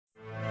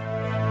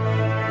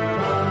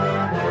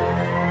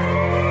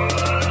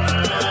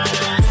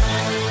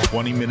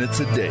20 minutes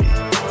a day,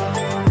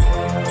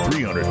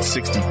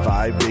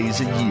 365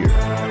 days a year.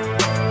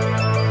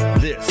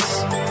 This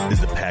is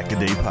the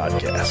Pack-A-Day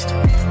Podcast.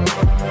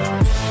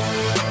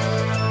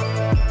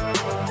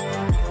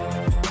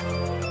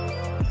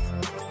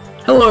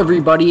 Hello,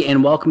 everybody,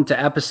 and welcome to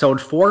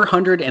episode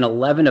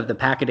 411 of the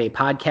Pack-A-Day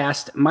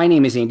Podcast. My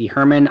name is Andy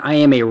Herman. I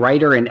am a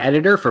writer and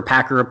editor for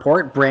Packer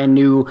Report, brand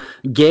new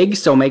gig,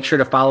 so make sure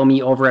to follow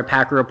me over at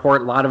Packer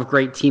Report. A lot of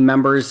great team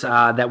members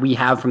that we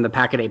have from the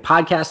Pack-A-Day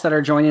Podcast that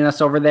are joining us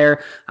over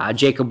there.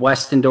 Jacob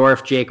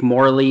Westendorf, Jake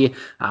Morley.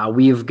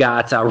 We've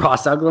got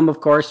Ross Uglum, of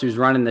course, who's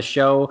running the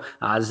show,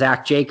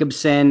 Zach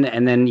Jacobson,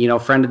 and then,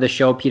 friend of the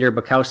show, Peter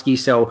Bukowski.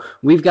 So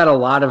we've got a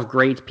lot of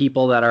great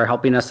people that are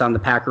helping us on the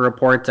Packer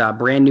Report,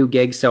 brand new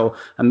gig. So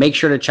make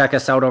sure to check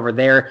us out over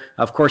there.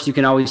 Of course, you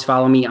can always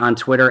follow me on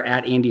Twitter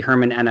at Andy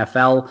Herman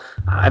NFL.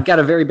 I've got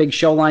a very big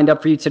show lined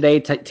up for you today,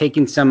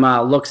 taking some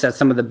looks at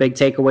some of the big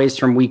takeaways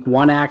from week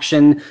one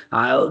action,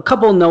 a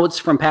couple notes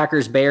from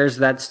Packers Bears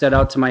that stood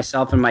out to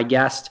myself and my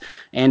guest,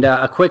 and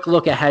a quick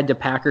look ahead to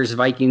Packers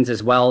Vikings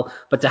as well.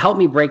 But to help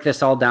me break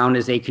this all down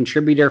is a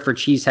contributor for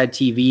Cheesehead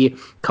TV,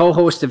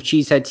 co-host of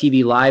Cheesehead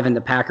TV Live and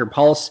the Packer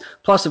Pulse,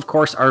 plus, of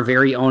course, our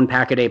very own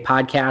Pack-A-Day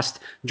Podcast.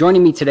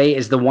 Joining me today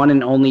is the one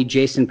and only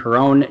Jason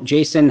Perrone.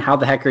 Jason, how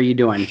the heck are you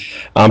doing?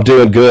 I'm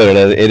doing good,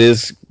 and it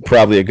is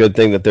probably a good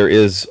thing that there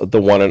is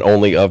the one and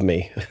only of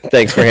me.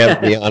 Thanks for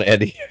having me on,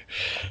 Eddie.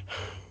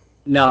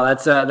 No,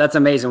 that's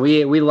amazing.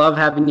 We love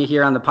having you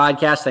here on the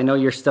podcast. I know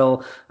you're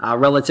still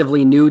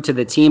relatively new to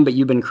the team, but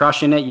you've been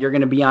crushing it. You're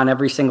going to be on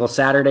every single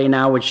Saturday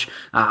now, which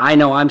I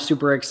know I'm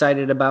super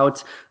excited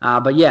about.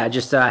 But yeah,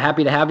 just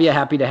happy to have you.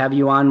 Happy to have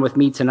you on with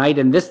me tonight.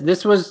 And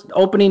this was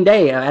opening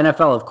day,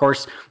 NFL, of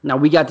course. Now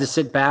we got to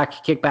sit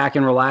back, kick back,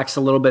 and relax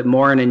a little bit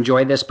more and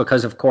enjoy this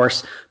because, of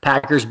course,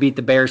 Packers beat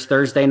the Bears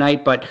Thursday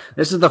night. But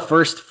this is the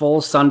first full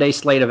Sunday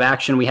slate of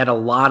action. We had a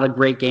lot of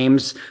great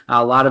games,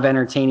 a lot of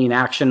entertaining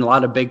action, a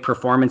lot of big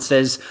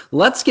performances.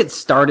 Let's get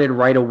started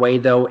right away,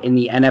 though, in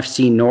the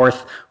NFC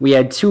North. We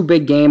had two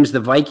big games. The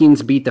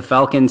Vikings beat the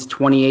Falcons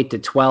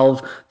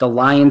 28-12. The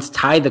Lions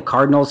tied the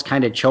Cardinals,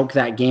 kind of choked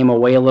that game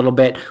away a little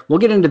bit. We'll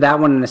get into that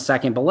one in a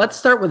second, but let's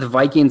start with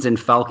Vikings and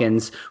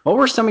Falcons. What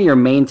were some of your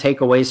main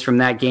takeaways from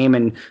that game?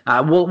 And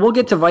we'll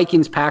get to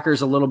Vikings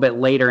Packers a little bit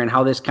later and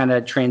how this kind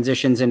of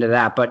transitions into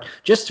that. But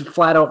just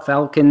flat out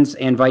Falcons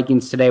and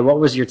Vikings today, what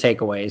was your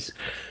takeaways?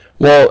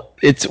 Well,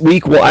 it's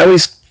week one. I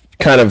always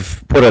kind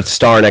of put a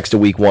star next to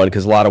week one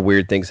because a lot of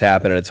weird things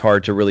happen and it's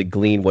hard to really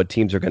glean what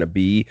teams are going to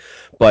be.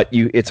 But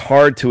it's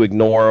hard to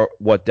ignore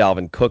what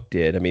Dalvin Cook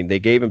did. I mean, they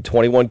gave him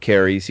 21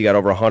 carries. He got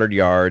over 100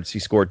 yards. He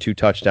scored 2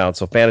 touchdowns.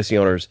 So fantasy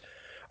owners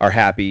are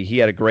happy. He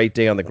had a great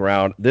day on the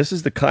ground. This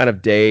is the kind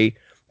of day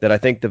that I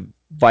think the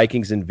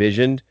Vikings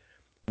envisioned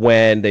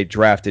when they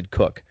drafted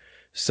Cook.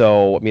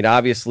 So, I mean,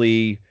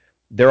 obviously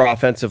their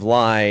offensive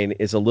line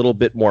is a little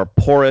bit more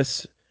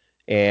porous.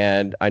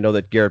 And I know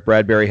that Garrett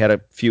Bradbury had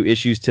a few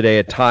issues today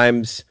at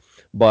times,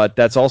 but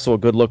that's also a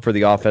good look for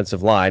the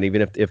offensive line.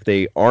 Even if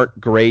they aren't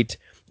great,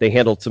 they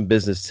handled some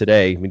business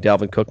today. I mean,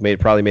 Dalvin Cook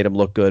probably made him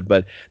look good,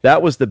 but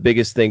that was the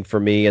biggest thing for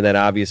me. And then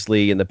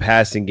obviously in the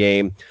passing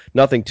game,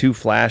 nothing too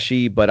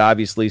flashy, but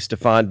obviously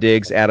Stephon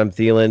Diggs, Adam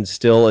Thielen,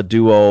 still a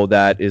duo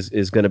that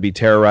is going to be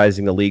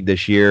terrorizing the league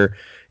this year.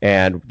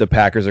 And the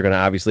Packers are going to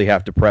obviously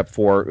have to prep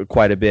for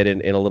quite a bit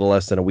in a little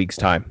less than a week's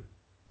time.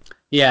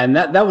 Yeah, and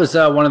that was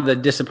one of the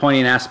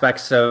disappointing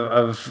aspects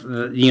of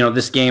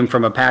this game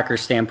from a Packers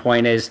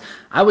standpoint is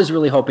I was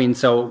really hoping.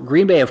 So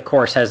Green Bay, of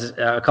course, has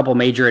a couple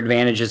major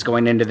advantages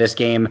going into this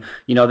game.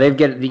 They've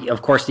get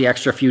the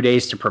extra few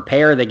days to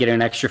prepare. They get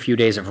an extra few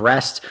days of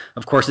rest.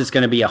 Of course, it's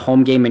going to be a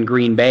home game in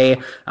Green Bay.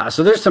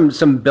 So there's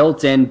some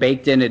built-in,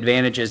 baked-in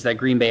advantages that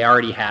Green Bay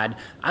already had.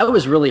 I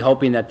was really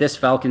hoping that this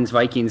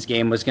Falcons-Vikings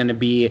game was going to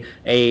be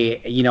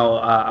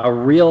a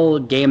real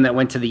game that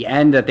went to the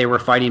end, that they were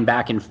fighting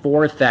back and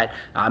forth, that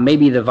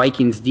maybe the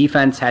Vikings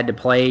defense had to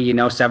play,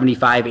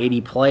 75,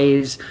 80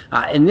 plays.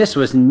 And this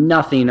was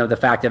nothing of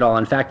the fact at all.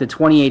 In fact, the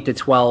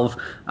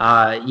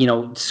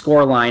 28-12,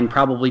 score line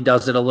probably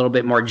does it a little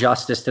bit more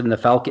justice to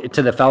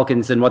the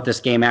Falcons than what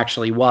this game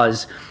actually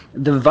was.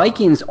 The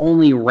Vikings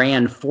only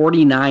ran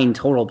 49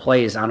 total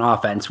plays on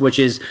offense, which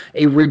is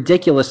a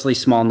ridiculously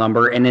small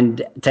number. And then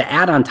to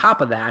add on top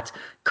of that,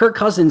 Kirk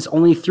Cousins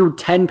only threw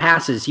 10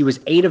 passes. He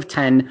was 8 of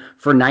 10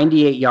 for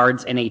 98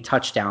 yards and a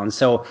touchdown.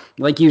 So,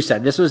 like you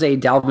said, this was a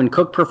Dalvin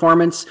Cook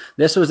performance.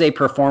 This was a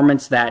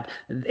performance that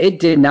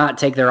it did not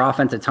take their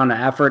offense a ton of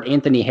effort.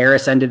 Anthony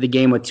Harris ended the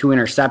game with 2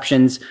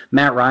 interceptions.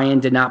 Matt Ryan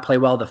did not play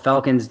well. The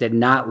Falcons did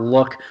not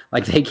look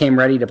like they came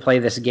ready to play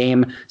this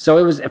game. So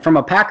it was, from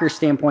a Packers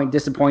standpoint,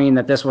 disappointing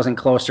that this wasn't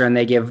closer and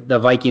they give the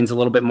Vikings a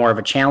little bit more of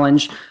a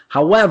challenge.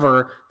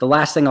 However, the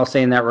last thing I'll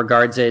say in that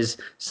regards is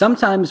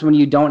sometimes when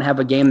you don't have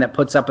a game that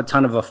puts puts up a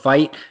ton of a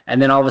fight, and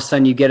then all of a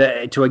sudden you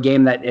get to a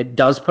game that it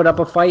does put up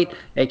a fight,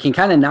 it can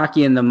kind of knock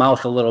you in the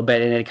mouth a little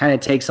bit, and it kind of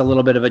takes a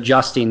little bit of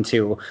adjusting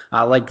to.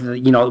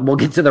 We'll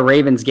get to the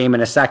Ravens game in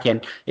a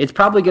second. It's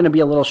probably going to be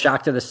a little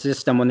shock to the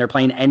system when they're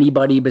playing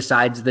anybody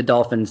besides the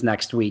Dolphins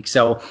next week.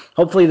 So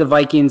hopefully the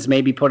Vikings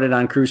maybe put it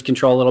on cruise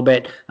control a little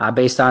bit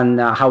based on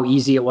how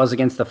easy it was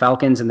against the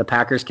Falcons, and the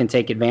Packers can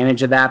take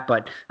advantage of that.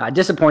 But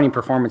disappointing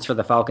performance for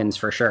the Falcons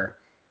for sure.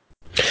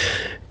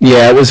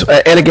 Yeah, it was,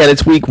 and again,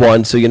 it's week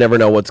 1, so you never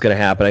know what's going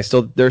to happen.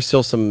 There's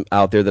still some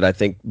out there that I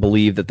think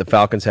believe that the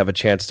Falcons have a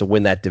chance to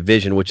win that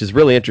division, which is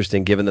really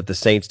interesting given that the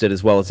Saints did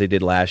as well as they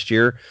did last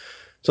year.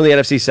 So the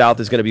NFC South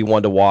is going to be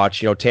one to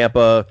watch.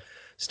 Tampa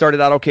started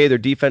out okay. Their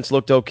defense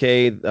looked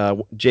okay.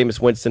 Jameis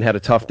Winston had a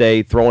tough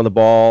day throwing the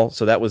ball,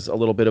 so that was a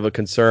little bit of a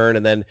concern.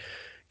 And then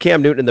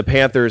Cam Newton and the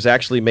Panthers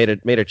actually made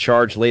a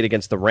charge late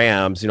against the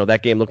Rams.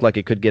 That game looked like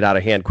it could get out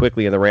of hand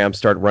quickly, and the Rams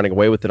started running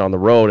away with it on the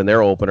road in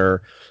their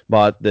opener.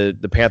 But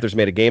the Panthers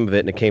made a game of it,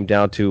 and it came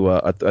down to,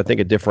 I think,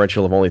 a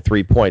differential of only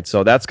 3 points.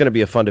 So that's going to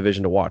be a fun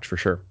division to watch for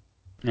sure.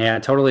 Yeah, I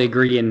totally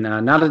agree. And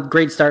not a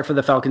great start for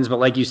the Falcons, but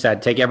like you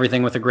said, take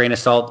everything with a grain of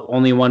salt.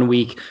 Only 1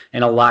 week,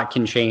 and a lot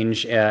can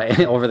change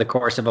over the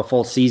course of a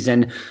full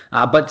season.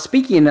 But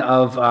speaking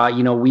of,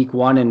 week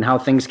 1 and how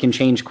things can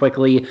change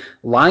quickly,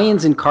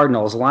 Lions and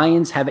Cardinals.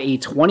 Lions have a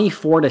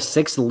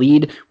 24-6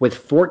 lead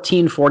with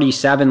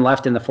 14:47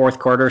 left in the fourth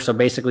quarter. So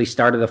basically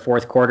start of the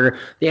fourth quarter.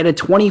 They had a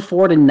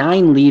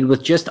 24-9 lead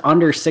with just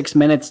under 6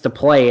 minutes to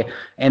play.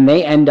 And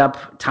they end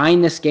up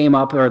tying this game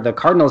up, or the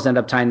Cardinals end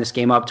up tying this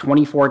game up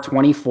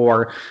 24-24.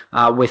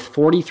 With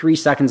 43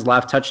 seconds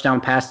left, touchdown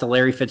pass to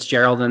Larry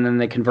Fitzgerald, and then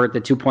they convert the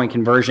 2-point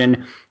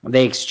conversion.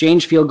 They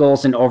exchange field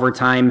goals in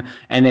overtime,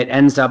 and it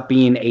ends up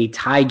being a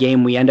tie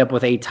game. We end up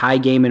with a tie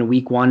game in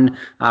week 1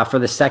 for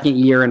the second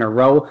year in a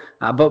row.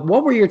 But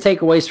what were your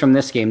takeaways from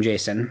this game,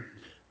 Jason?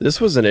 This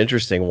was an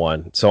interesting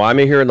one. So I'm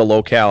here in the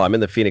locale. I'm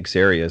in the Phoenix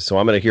area, so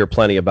I'm going to hear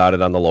plenty about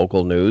it on the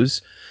local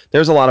news.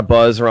 There's a lot of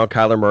buzz around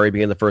Kyler Murray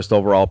being the first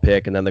overall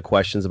pick, and then the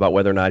questions about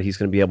whether or not he's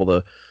going to be able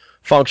to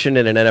function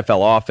in an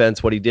NFL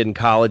offense. What he did in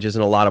college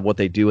isn't a lot of what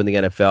they do in the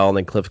NFL. And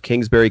then Cliff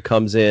Kingsbury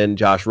comes in.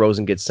 Josh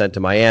Rosen gets sent to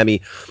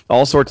Miami.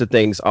 All sorts of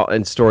things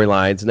and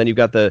storylines. And then you've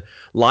got the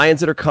Lions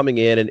that are coming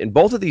in. And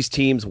both of these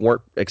teams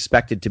weren't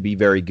expected to be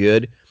very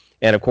good.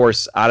 And, of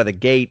course, out of the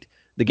gate,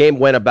 the game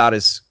went about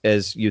as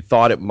you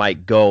thought it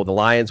might go. The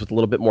Lions with a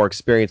little bit more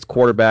experienced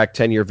quarterback,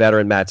 10-year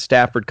veteran Matt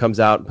Stafford comes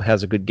out,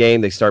 has a good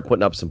game. They start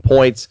putting up some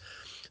points.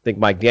 I think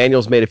Mike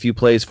Daniels made a few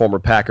plays, former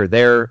Packer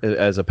there,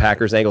 as a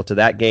Packers angle to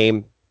that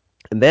game.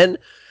 And then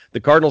the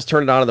Cardinals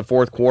turn it on in the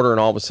fourth quarter, and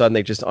all of a sudden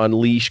they just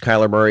unleash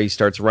Kyler Murray. He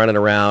starts running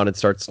around and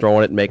starts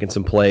throwing it and making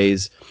some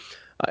plays.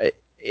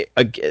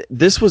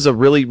 This was a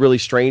really, really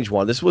strange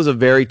one. This was a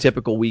very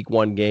typical week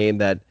 1 game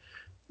that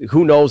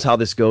who knows how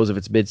this goes, if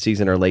it's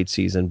midseason or late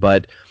season.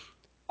 But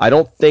I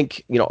don't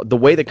think, the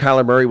way that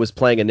Kyler Murray was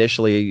playing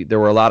initially, there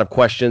were a lot of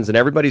questions, and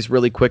everybody's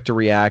really quick to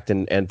react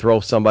and throw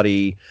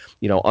somebody,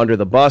 under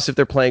the bus if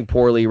they're playing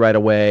poorly right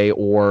away,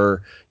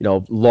 or,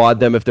 laud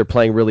them if they're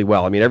playing really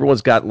well. I mean,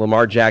 everyone's got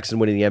Lamar Jackson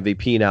winning the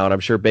MVP now, and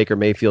I'm sure Baker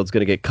Mayfield's going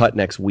to get cut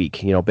next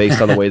week,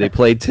 based on the way they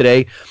played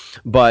today.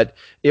 But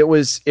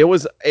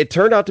it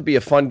turned out to be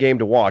a fun game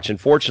to watch,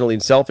 unfortunately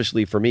and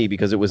selfishly for me,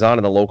 because it was on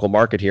in the local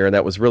market here, and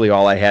that was really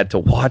all I had to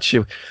watch.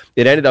 It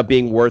ended up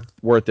being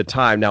worth the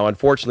time. Now,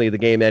 unfortunately, the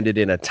game ended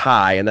in a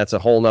tie, and that's a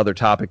whole nother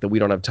topic that we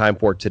don't have time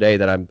for today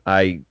that I'm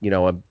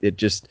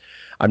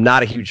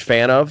not a huge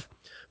fan of.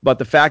 But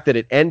the fact that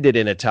it ended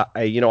in a tie,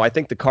 I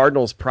think the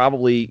Cardinals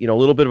probably, a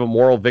little bit of a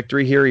moral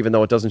victory here, even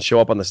though it doesn't show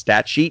up on the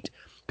stat sheet,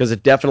 because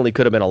it definitely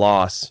could have been a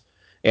loss.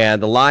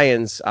 And the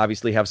Lions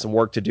obviously have some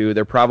work to do.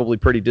 They're probably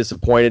pretty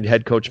disappointed.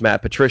 Head coach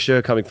Matt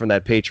Patricia, coming from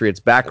that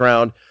Patriots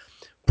background,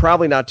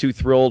 probably not too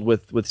thrilled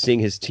with seeing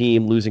his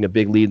team losing a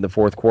big lead in the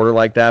fourth quarter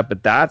like that.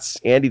 But that's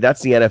the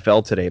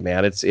NFL today,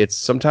 man. It's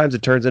sometimes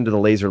it turns into the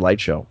laser light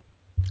show.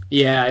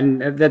 Yeah,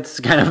 and that's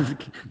kind of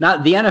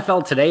not the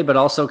NFL today, but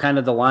also kind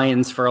of the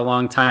Lions for a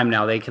long time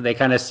now. They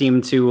kind of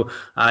seem to,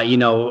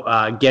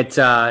 get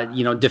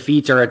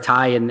defeat or a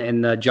tie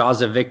in the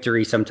jaws of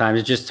victory sometimes.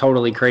 It's just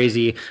totally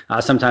crazy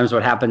sometimes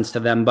what happens to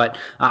them. But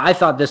I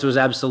thought this was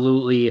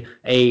absolutely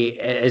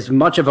as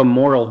much of a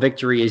moral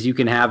victory as you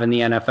can have in the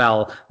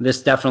NFL.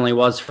 This definitely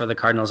was for the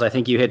Cardinals. I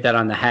think you hit that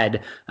on the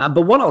head.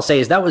 But what I'll say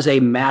is that was a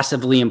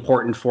massively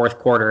important fourth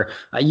quarter.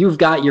 You've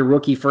got your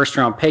rookie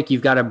first-round pick.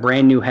 You've got a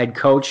brand new head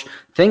coach.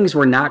 Things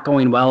were not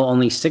going well.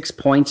 Only 6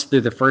 points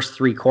through the first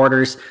 3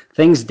 quarters.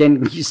 Things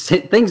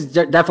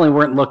definitely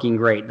weren't looking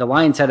great. The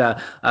Lions had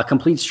a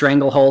complete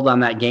stranglehold on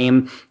that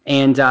game.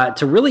 And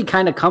to really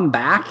kind of come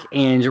back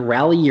and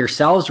rally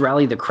yourselves,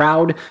 rally the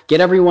crowd,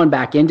 get everyone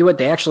back into it.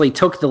 They actually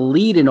took the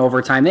lead in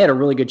overtime. They had a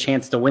really good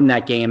chance to win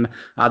that game.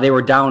 They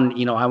were down,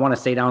 I want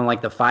to say down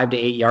like the 5 to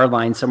 8 yard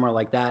line, somewhere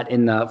like that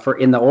in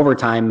the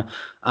overtime.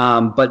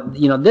 But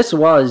this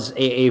was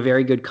a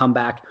very good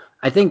comeback.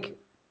 I think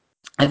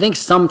I think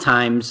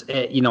sometimes,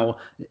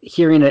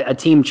 hearing a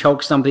team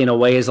choke something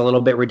away is a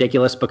little bit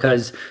ridiculous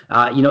because,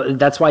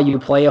 that's why you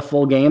play a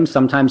full game.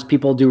 Sometimes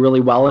people do really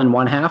well in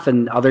one half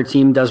and other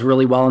team does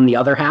really well in the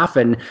other half.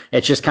 And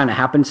it's just kind of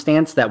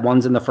happenstance that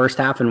one's in the first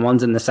half and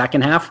one's in the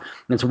second half.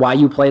 That's why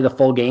you play the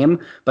full game.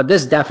 But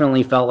this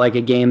definitely felt like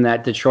a game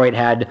that Detroit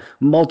had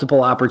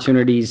multiple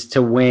opportunities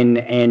to win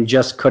and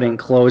just couldn't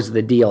close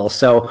the deal.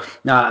 So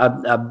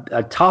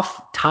a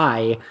tough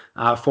tie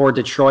for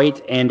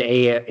Detroit and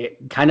a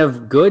kind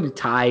of good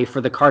tie for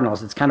the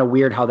Cardinals. It's kind of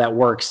weird how that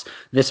works.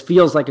 This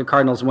feels like a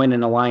Cardinals win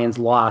and a Lions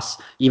loss,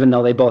 even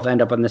though they both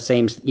end up on the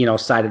same,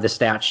 side of the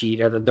stat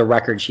sheet or the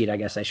record sheet, I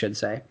guess I should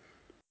say.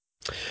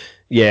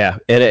 Yeah,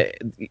 and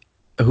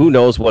who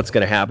knows what's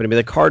going to happen? I mean,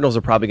 the Cardinals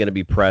are probably going to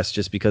be pressed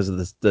just because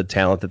of the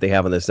talent that they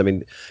have in this. I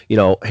mean,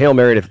 Hail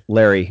Mary to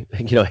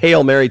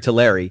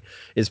Larry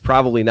is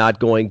probably not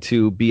going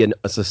to be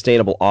a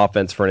sustainable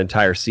offense for an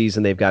entire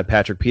season. They've got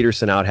Patrick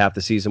Peterson out half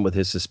the season with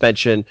his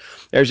suspension.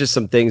 There's just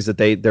some things that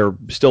they're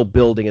still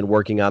building and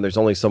working on. There's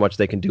only so much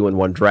they can do in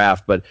one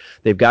draft, but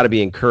they've got to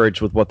be encouraged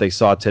with what they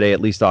saw today,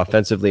 at least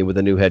offensively, with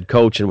a new head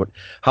coach and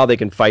how they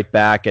can fight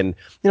back. And,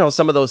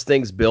 some of those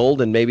things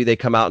build, and maybe they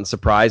come out and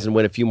surprise and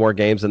win a few more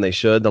games than they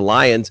should. The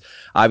Lions,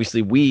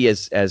 obviously, we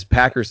as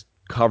Packers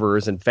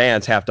covers and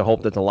fans have to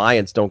hope that the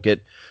Lions don't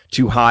get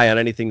too high on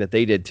anything that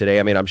they did today.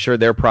 I mean, I'm sure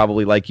they're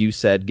probably, like you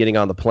said, getting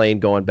on the plane,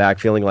 going back,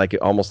 feeling like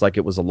almost like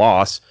it was a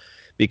loss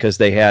because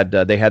they had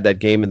that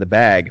game in the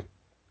bag,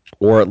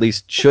 or at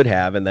least should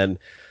have, and then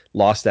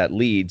lost that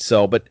lead.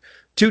 So, but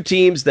two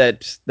teams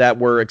that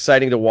were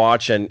exciting to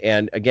watch,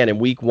 and again, in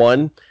week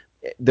one,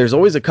 there's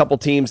always a couple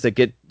teams that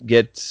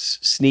get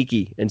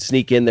sneaky and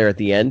sneak in there at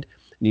the end.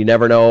 You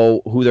never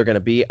know who they're going to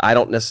be. I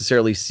don't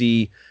necessarily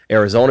see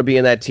Arizona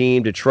being that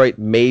team. Detroit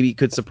maybe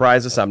could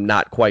surprise us. I'm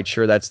not quite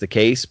sure that's the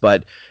case.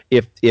 But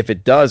if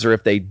it does, or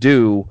if they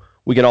do,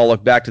 we can all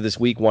look back to this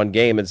week one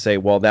game and say,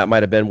 well, that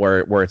might have been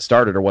where it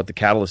started or what the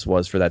catalyst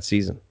was for that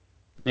season.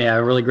 Yeah,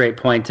 really great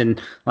point.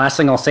 And last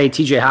thing I'll say,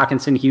 TJ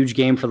Hawkinson, huge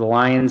game for the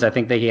Lions. I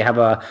think they have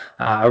a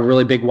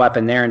really big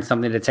weapon there and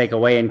something to take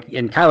away. And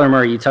Kyler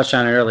Murray, you touched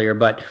on it earlier,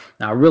 but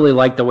I really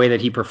liked the way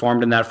that he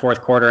performed in that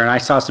fourth quarter. And I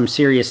saw some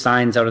serious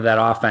signs out of that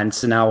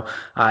offense. Now,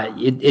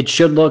 it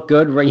should look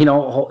good,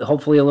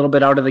 hopefully a little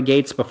bit out of the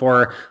gates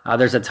before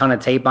there's a ton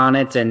of tape on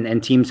it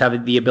and teams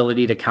have the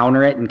ability to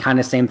counter it, and kind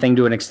of same thing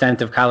to an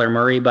extent of Kyler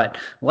Murray. But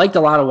liked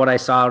a lot of what I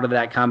saw out of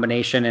that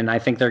combination, and I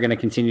think they're going to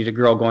continue to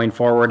grow going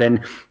forward. And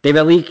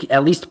they've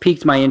at least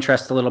piqued my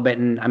interest a little bit,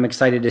 and I'm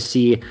excited to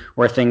see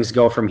where things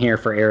go from here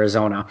for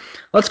Arizona.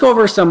 Let's go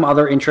over some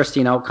other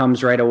interesting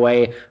outcomes right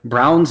away.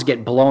 Browns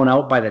get blown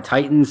out by the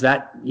Titans.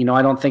 That,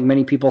 I don't think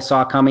many people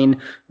saw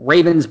coming.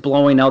 Ravens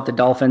blowing out the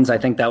Dolphins. I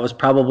think that was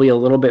probably a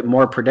little bit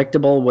more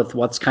predictable with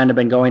what's kind of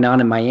been going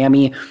on in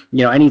Miami.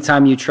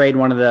 Anytime you trade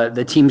one of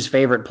the team's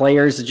favorite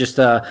players just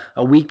a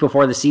week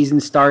before the season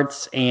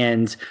starts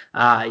and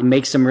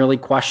make some really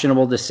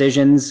questionable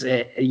decisions,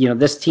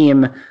 this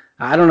team,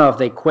 I don't know if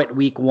they quit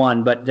week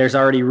one, but there's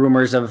already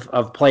rumors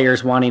of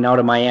players wanting out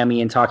of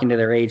Miami and talking to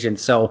their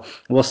agents. So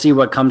we'll see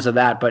what comes of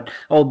that. But,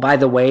 by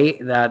the way,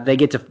 they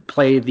get to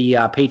play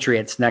the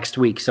Patriots next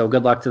week. So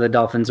good luck to the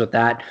Dolphins with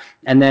that.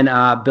 And then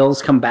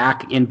Bills come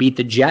back and beat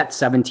the Jets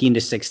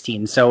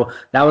 17-16. So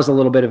that was a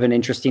little bit of an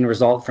interesting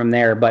result from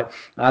there. But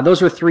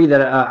those were three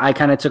that I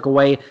kind of took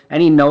away.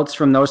 Any notes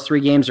from those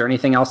three games or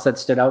anything else that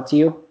stood out to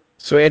you?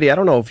 So, Andy, I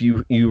don't know if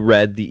you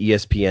read the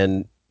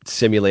ESPN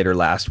simulator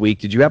last week.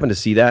 Did you happen to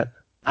see that?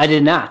 I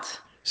did not.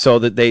 So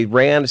that they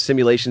ran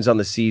simulations on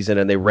the season,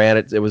 and they ran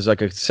it. It was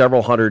like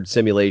several hundred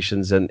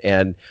simulations,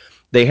 and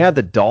they had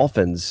the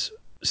Dolphins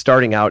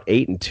starting out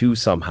 8-2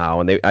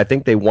 somehow, and I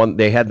think they won.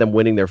 They had them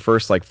winning their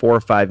first 4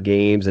 or 5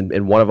 games,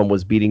 and one of them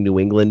was beating New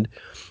England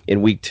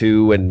in week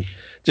 2, and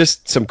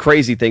just some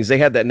crazy things. They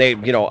had that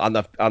name, on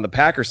the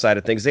Packers side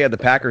of things. They had the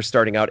Packers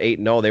starting out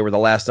 8-0. They were the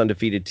last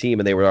undefeated team,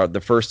 and they were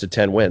the first to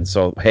 10 wins.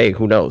 So hey,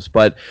 who knows?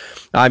 But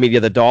I mean,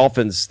 the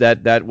Dolphins.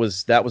 That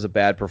was a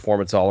bad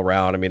performance all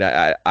around. I mean,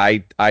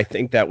 I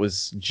think that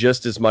was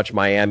just as much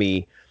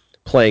Miami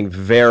playing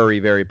very,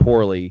 very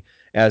poorly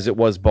as it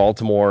was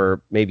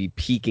Baltimore maybe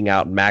peaking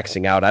out and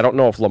maxing out. I don't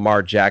know if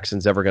Lamar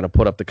Jackson's ever going to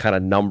put up the kind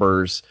of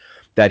numbers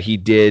that he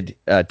did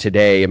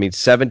today. I mean,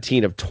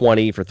 17 of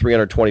 20 for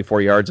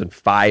 324 yards and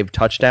 5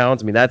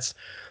 touchdowns. I mean, that's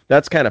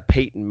kind of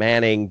Peyton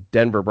Manning,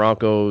 Denver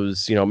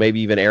Broncos,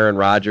 maybe even Aaron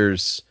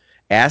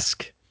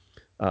Rodgers-esque.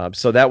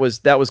 So that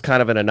was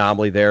kind of an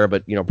anomaly there.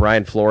 But,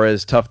 Brian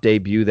Flores, tough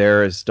debut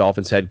there as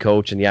Dolphins head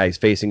coach. And, yeah, he's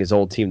facing his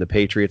old team, the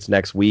Patriots,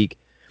 next week.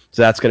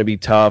 So that's going to be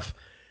tough.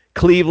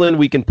 Cleveland,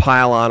 we can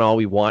pile on all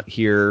we want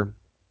here.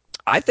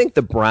 I think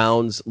the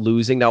Browns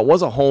losing, now it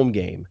was a home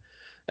game,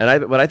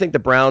 but I think the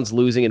Browns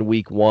losing in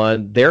week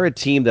 1, they're a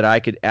team that I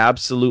could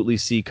absolutely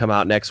see come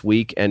out next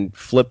week and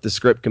flip the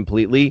script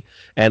completely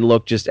and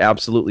look just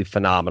absolutely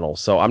phenomenal.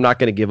 So I'm not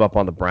going to give up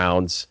on the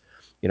Browns.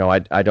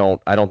 I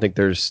don't think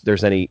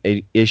there's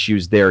any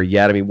issues there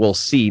yet. I mean, we'll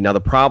see. Now the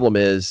problem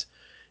is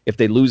If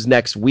they lose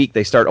next week,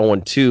 they start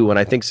 0-2, and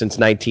I think since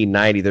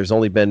 1990,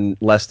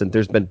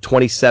 there's been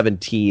 27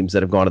 teams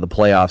that have gone to the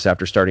playoffs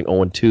after starting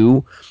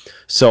 0-2.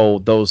 So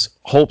those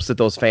hopes that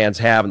those fans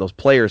have and those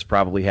players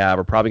probably have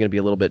are probably going to be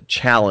a little bit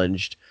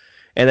challenged.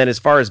 And then as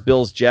far as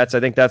Bills Jets, I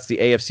think that's the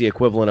AFC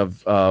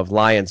equivalent of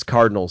Lions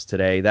Cardinals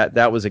today.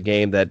 That was a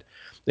game that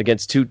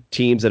against two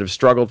teams that have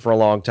struggled for a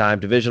long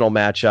time, divisional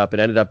matchup. It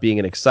ended up being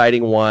an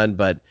exciting one,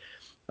 but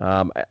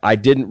I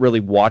didn't really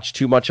watch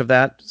too much of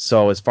that.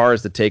 So as far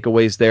as the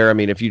takeaways there, I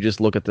mean, if you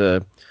just look at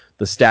the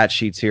stat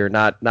sheets here,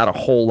 not a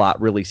whole lot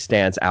really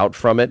stands out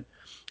from it.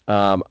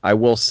 I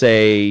will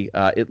say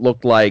it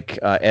looked like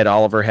Ed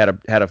Oliver had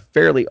a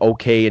fairly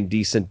okay and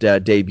decent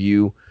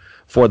debut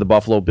for the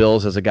Buffalo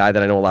Bills as a guy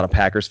that I know a lot of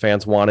Packers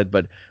fans wanted,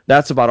 but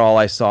that's about all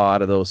I saw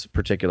out of those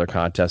particular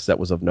contests that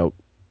was of note.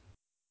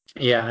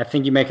 Yeah, I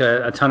think you make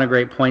a ton of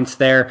great points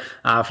there.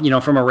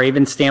 From a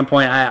Ravens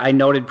standpoint, I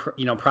noted,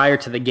 prior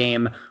to the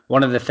game,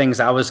 one of the things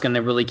I was going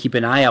to really keep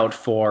an eye out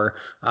for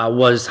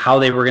was how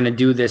they were going to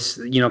do this,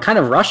 kind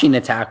of rushing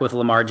attack with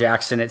Lamar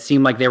Jackson. It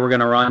seemed like they were going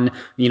to run,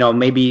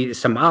 maybe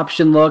some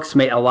option looks,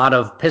 a lot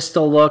of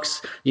pistol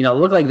looks. It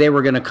looked like they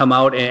were going to come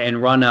out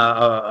and run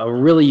a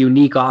really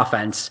unique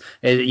offense,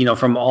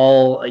 from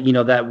all,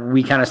 that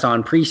we kind of saw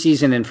in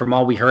preseason and from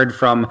all we heard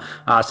from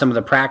some of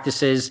the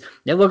practices.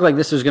 It looked like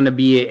this was going to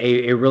be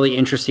a really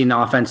interesting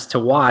offense to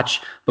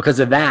watch because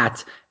of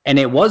that. And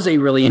it was a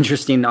really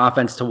interesting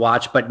offense to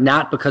watch, but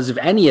not because of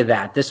any of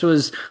that. This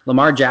was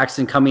Lamar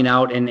Jackson coming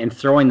out and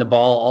throwing the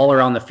ball all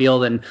around the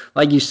field. And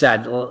like you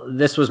said,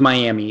 this was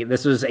Miami.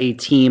 This was a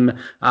team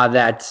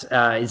that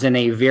is in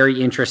a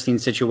very interesting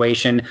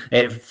situation.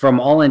 From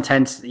all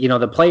intents,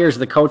 the players,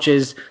 the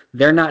coaches,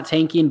 they're not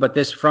tanking, but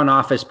this front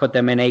office put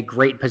them in a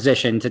great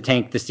position to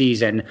tank the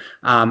season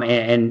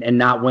and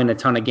not win a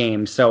ton of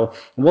games. So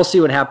we'll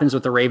see what happens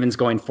with the Ravens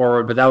going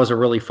forward, but that was a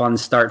really fun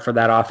start for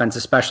that offense,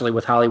 especially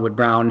with Hollywood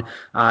Brown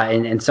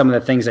and some of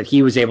the things that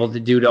he was able to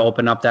do to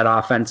open up that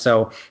offense.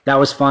 So that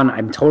was fun.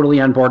 I'm totally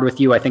on board with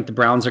you. I think the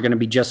Browns are going to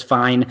be just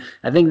fine.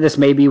 I think this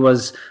maybe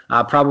was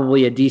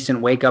probably a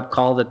decent wake-up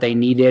call that they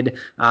needed,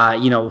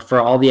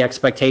 for all the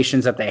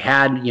expectations that they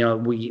had.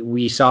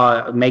 We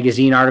saw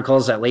magazine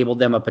articles that labeled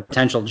them a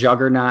potential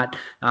juggernaut.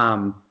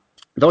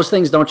 Those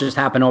things don't just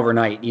happen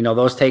overnight.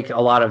 Those take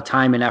a lot of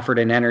time and effort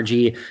and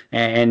energy.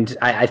 And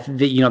I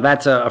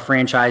that's a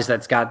franchise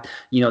that's got,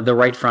 the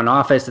right front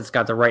office. It's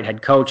got the right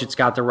head coach. It's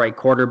got the right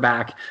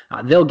quarterback.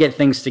 They'll get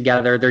things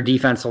together. Their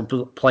defense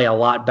will play a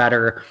lot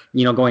better,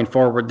 going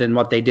forward than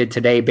what they did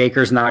today.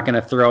 Baker's not going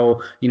to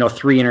throw,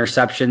 3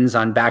 interceptions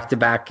on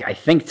back-to-back, I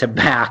think to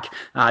back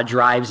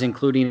drives,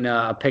 including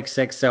a pick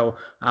six. So,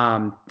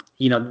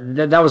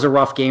 that was a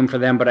rough game for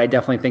them, but I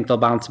definitely think they'll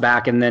bounce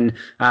back. And then,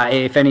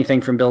 if anything,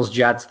 from Bills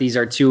Jets, these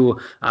are two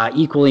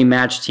equally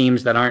matched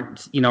teams that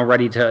aren't,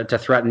 ready to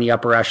threaten the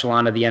upper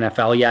echelon of the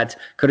NFL yet.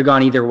 Could have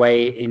gone either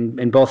way,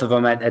 and both of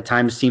them at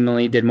times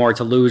seemingly did more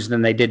to lose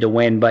than they did to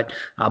win. But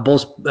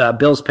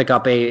Bills pick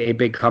up a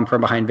big come from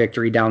behind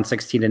victory, down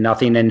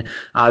 16-0. And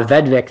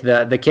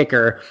Vedvik, the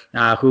kicker,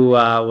 who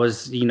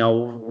was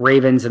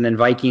Ravens and then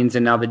Vikings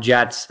and now the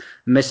Jets,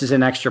 misses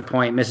an extra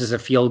point, misses a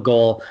field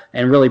goal,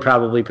 and really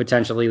probably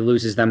potentially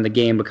loses them the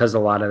game because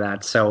of a lot of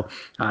that. So,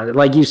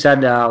 like you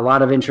said, a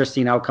lot of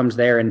interesting outcomes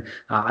there, and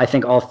I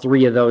think all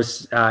three of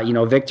those,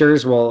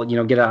 victors will,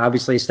 get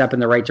obviously a step in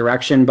the right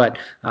direction. But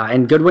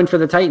and good win for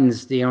the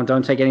Titans.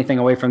 Don't take anything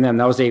away from them.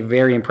 That was a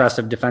very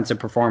impressive defensive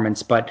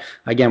performance. But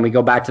again, we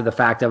go back to the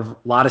fact of a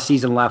lot of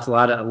season left, a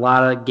lot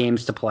of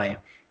games to play.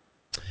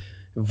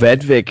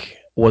 Vedvik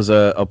was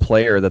a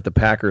player that the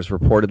Packers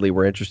reportedly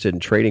were interested in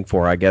trading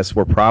for. I guess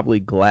we're probably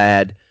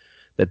glad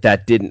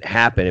that didn't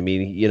happen. I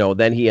mean,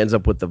 then he ends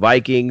up with the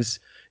Vikings.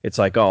 It's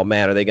like, oh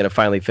man, are they going to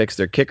finally fix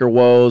their kicker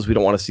woes? We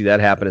don't want to see that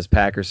happen as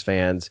Packers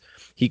fans.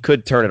 He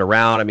could turn it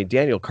around. I mean,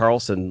 Daniel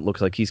Carlson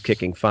looks like he's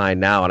kicking fine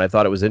now, and I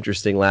thought it was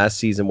interesting last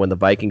season when the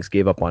Vikings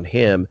gave up on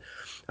him.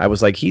 I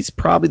was like, he's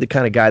probably the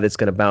kind of guy that's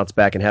going to bounce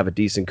back and have a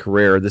decent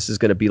career. This is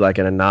going to be like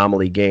an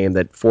anomaly game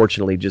that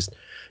fortunately just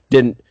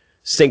didn't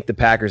sink the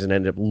Packers and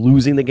ended up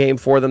losing the game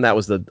for them. That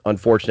was the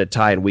unfortunate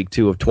tie in week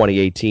 2 of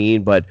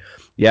 2018. But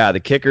yeah, the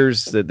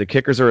kickers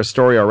are a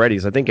story already.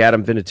 So I think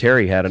Adam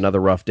Vinatieri had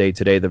another rough day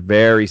today, the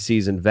very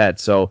seasoned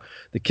vet. So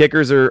the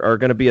kickers are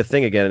going to be a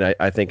thing again,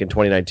 I think, in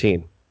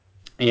 2019.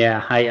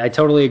 Yeah, I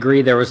totally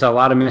agree. There was a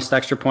lot of missed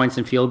extra points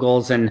and field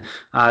goals, and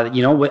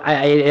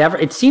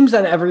it seems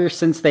that ever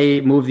since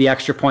they moved the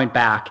extra point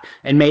back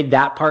and made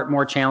that part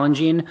more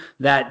challenging,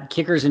 that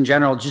kickers in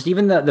general, just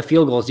even the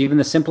field goals, even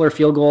the simpler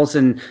field goals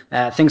and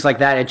things like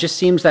that, it just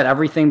seems that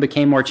everything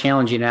became more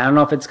challenging. And I don't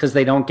know if it's because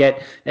they don't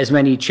get as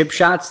many chip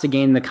shots to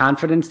gain the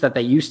confidence that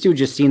they used to,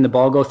 just seeing the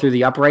ball go through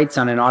the uprights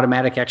on an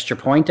automatic extra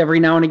point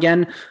every now and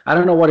again. I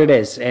don't know what it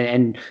is,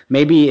 and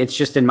maybe it's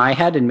just in my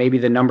head, and maybe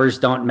the numbers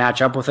don't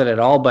match up with it at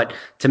all. overall. But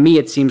to me,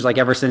 it seems like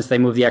ever since they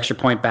moved the extra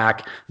point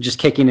back, just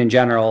kicking in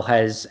general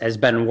has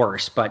been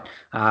worse. But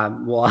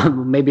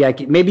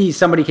maybe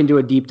somebody can do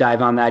a deep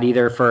dive on that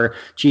either for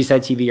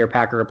Cheesehead TV or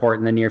Packer Report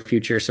in the near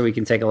future, so we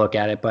can take a look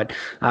at it. But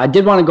I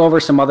did want to go over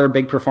some other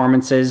big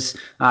performances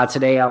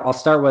today. I'll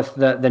start with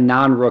the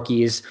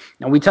non-rookies.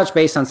 And we touched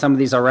base on some of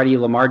these already.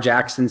 Lamar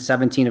Jackson,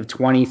 17 of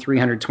 20,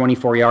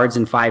 324 yards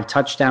and 5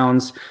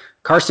 touchdowns.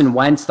 Carson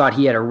Wentz thought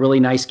he had a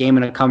really nice game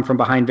in a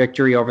come-from-behind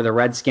victory over the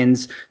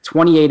Redskins,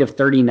 28 of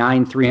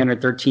 39,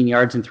 313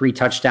 yards and 3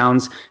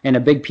 touchdowns. And a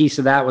big piece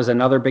of that was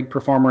another big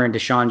performer in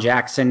Deshaun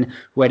Jackson,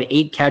 who had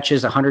 8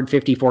 catches,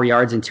 154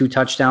 yards and 2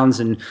 touchdowns,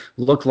 and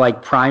looked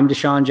like prime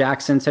Deshaun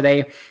Jackson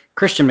today.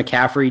 Christian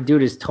McCaffrey,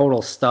 dude, is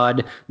total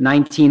stud.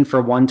 19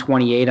 for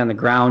 128 on the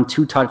ground,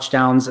 2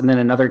 touchdowns, and then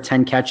another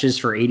 10 catches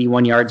for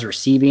 81 yards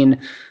receiving.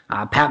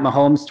 Pat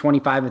Mahomes,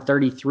 25 of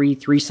 33,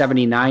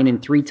 379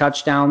 and 3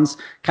 touchdowns.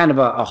 Kind of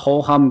a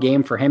ho-hum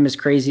game for him, as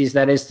crazy as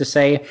that is to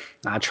say.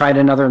 Tried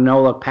another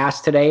no-look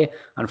pass today.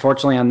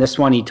 Unfortunately, on this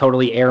one, he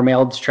totally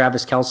airmailed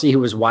Travis Kelce, who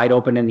was wide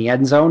open in the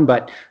end zone,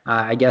 but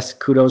I guess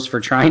kudos for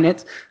trying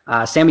it.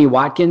 Sammy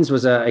Watkins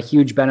was a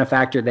huge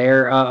benefactor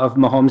there of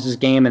Mahomes'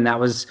 game, and that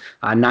was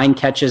 9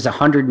 catches,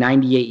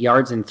 198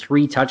 yards, and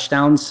 3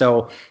 touchdowns.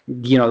 So,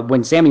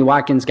 when Sammy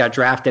Watkins got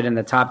drafted in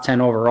the top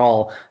 10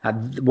 overall,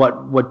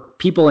 what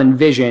people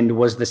envisioned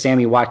was the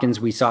Sammy Watkins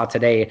we saw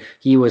today.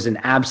 He was an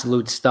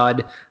absolute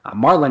stud.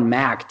 Marlon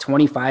Mack,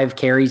 25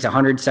 carries,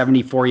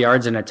 174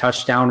 yards and a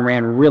touchdown,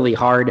 ran really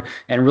hard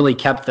and really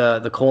kept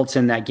the Colts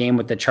in that game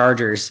with the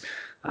Chargers.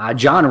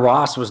 John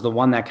Ross was the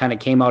one that kind of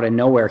came out of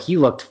nowhere. He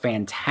looked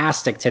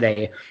fantastic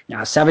today.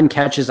 7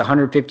 catches,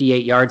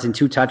 158 yards and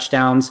 2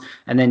 touchdowns.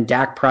 And then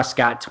Dak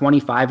Prescott,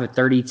 25 of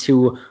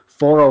 32,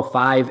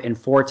 405 and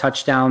 4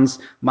 touchdowns.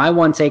 My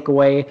one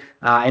takeaway,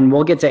 and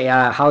we'll get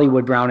to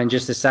Hollywood Brown in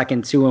just a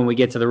second too when we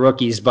get to the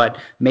rookies, but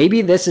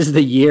maybe this is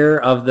the year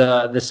of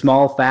the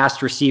small,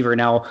 fast receiver.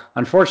 Now,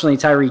 unfortunately,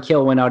 Tyreek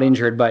Hill went out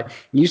injured, but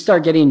you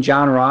start getting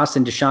John Ross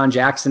and Deshaun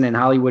Jackson and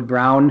Hollywood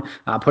Brown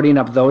putting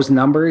up those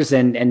numbers,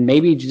 and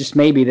maybe, just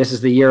maybe, this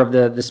is the year of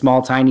the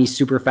small, tiny,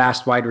 super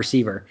fast wide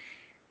receiver.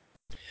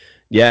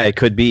 Yeah, it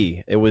could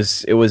be. It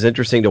was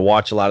interesting to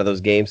watch a lot of those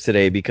games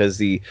today because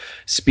the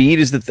speed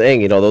is the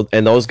thing,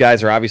 and those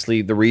guys are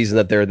obviously the reason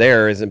that they're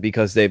there isn't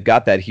because they've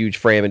got that huge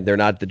frame and they're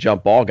not the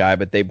jump ball guy,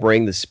 but they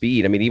bring the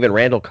speed. I mean, even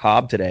Randall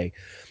Cobb today,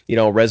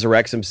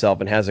 resurrects himself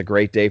and has a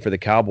great day for the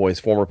Cowboys.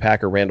 Former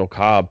Packer Randall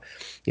Cobb,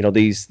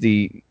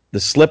 the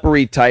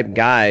slippery type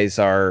guys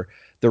are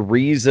the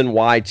reason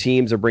why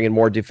teams are bringing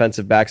more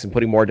defensive backs and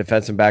putting more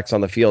defensive backs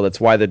on the field.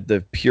 That's why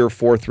the pure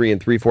 4-3 and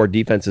 3-4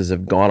 defenses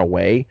have gone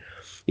away.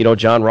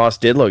 John Ross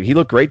he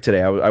looked great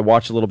today. I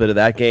watched a little bit of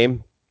that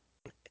game.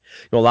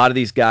 A lot of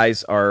these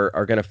guys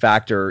are going to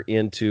factor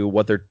into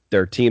what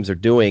their teams are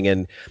doing,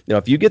 and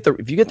if you get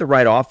the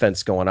right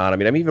offense going on. I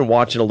mean, I'm even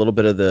watching a little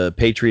bit of the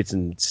Patriots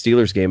and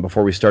Steelers game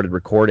before we started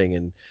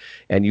recording,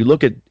 and you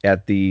look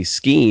at the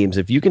schemes.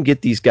 If you can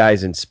get these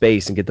guys in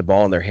space and get the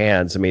ball in their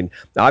hands, I mean,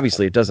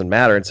 obviously it doesn't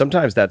matter, and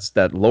sometimes that's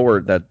that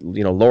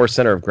lower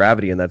center of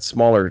gravity and that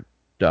smaller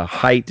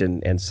height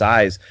and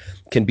size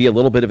can be a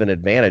little bit of an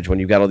advantage when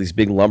you've got all these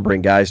big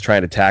lumbering guys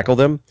trying to tackle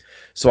them.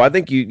 So I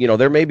think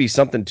there may be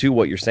something to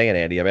what you're saying,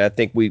 Andy. I mean, I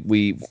think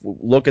we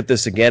look at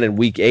this again in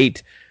week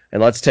 8,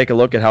 and let's take a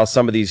look at how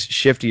some of these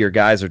shiftier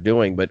guys are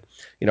doing. But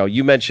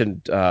you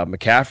mentioned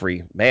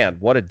McCaffrey. Man,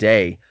 what a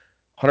day!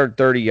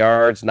 130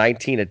 yards,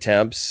 19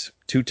 attempts,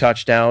 2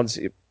 touchdowns.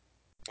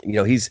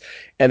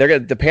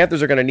 The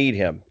Panthers are going to need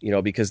him,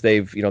 because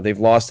they've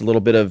lost a little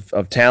bit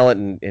of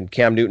talent, and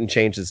Cam Newton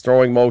changed his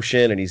throwing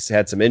motion, and he's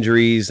had some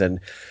injuries, and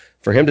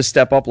for him to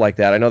step up like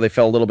that, I know they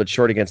fell a little bit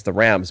short against the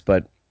Rams,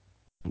 but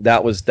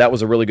that was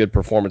a really good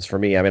performance for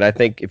me. I mean, I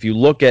think if you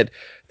look at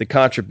the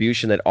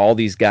contribution that all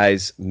these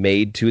guys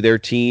made to their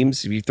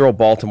teams, if you throw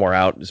Baltimore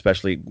out,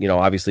 especially,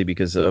 obviously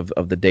because of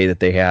the day that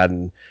they had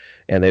and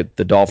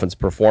the Dolphins'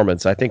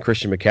 performance, I think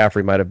Christian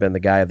McCaffrey might have been the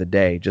guy of the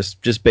day,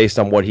 just based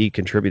on what he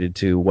contributed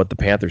to what the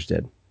Panthers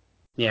did.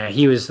 Yeah,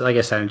 he was, like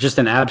I said, just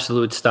an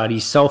absolute stud.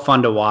 He's so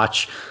fun to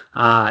watch.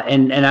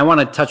 And I want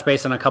to touch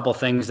base on a couple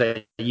things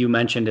that you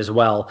mentioned as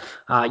well.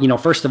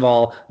 First of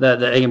all,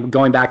 the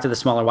going back to the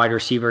smaller wide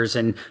receivers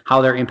and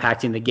how they're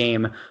impacting the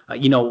game.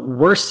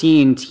 We're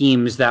seeing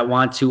teams that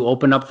want to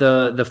open up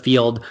the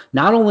field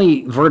not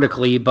only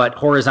vertically but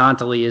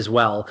horizontally as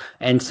well.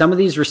 And some of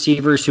these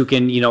receivers who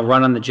can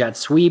run on the jet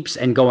sweeps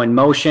and go in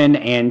motion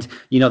and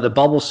the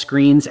bubble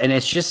screens, and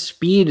it's just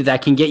speed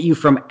that can get you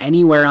from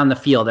anywhere on the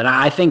field. And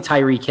I think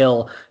Tyreek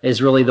Hill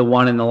is really the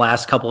one in the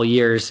last couple of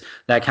years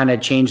that kind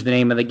of changed the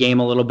name of the game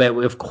a little bit.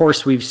 Of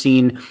course, we've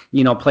seen,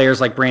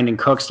 players like Brandon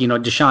Cooks,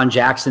 Deshaun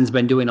Jackson's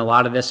been doing a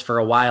lot of this for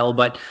a while,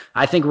 but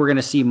I think we're going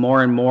to see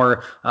more and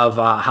more of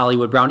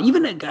Hollywood Brown,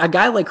 even a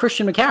guy like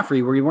Christian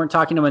McCaffrey, where you weren't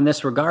talking to him in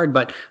this regard,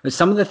 but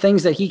some of the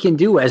things that he can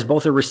do as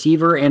both a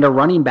receiver and a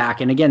running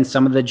back. And again,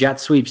 some of the jet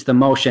sweeps, the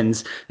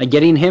motions,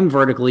 getting him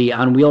vertically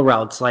on wheel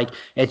routes. Like,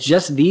 it's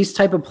just these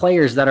type of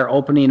players that are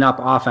opening up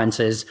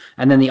offenses.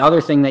 And then the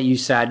other thing that you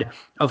said,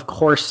 of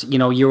course,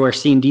 you are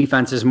seeing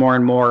defenses more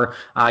and more,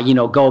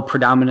 go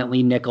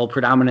predominantly nickel,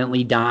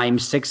 predominantly dime,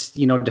 6,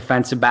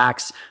 defensive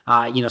backs,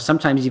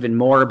 sometimes even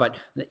more. But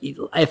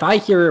if I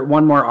hear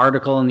one more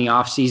article in the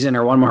offseason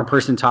or one more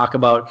person talk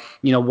about,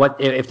 what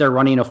if they're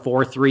running a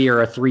 4-3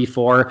 or a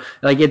 3-4,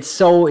 like it's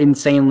so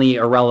insanely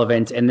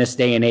irrelevant in this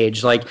day and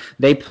age. Like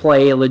they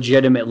play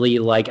legitimately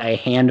like a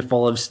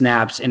handful of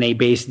snaps in a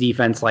base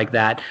defense like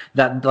that.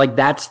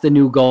 That's the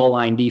new goal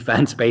line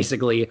defense,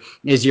 basically,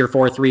 is your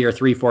 4-3 or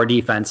 3-4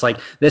 defense. Like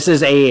this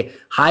is a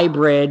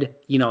hybrid,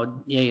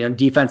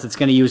 defense that's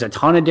going to use a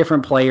ton of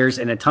different players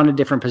in a ton of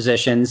different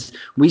positions.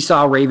 We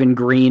saw Raven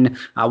Green,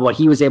 what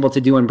he was able to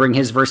do and bring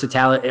his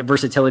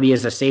versatility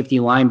as a safety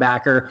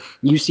linebacker.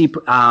 You see,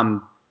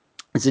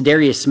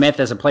 Zadarius Smith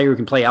as a player who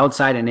can play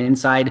outside and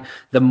inside.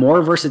 The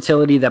more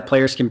versatility that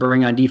players can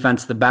bring on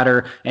defense, the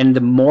better. And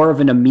the more of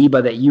an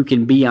amoeba that you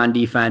can be on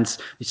defense,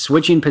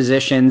 switching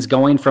positions,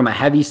 going from a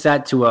heavy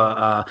set to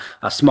a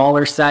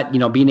smaller set,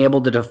 being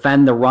able to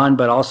defend the run,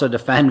 but also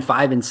defend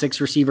 5 and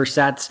 6 receiver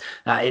sets.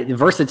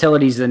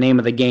 Versatility is the name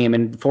of the game,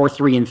 and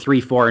 4-3 and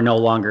 3-4 no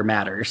longer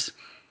matters.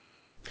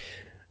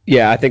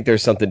 Yeah, I think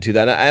there's something to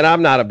that. And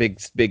I'm not a big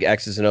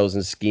X's and O's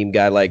and scheme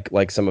guy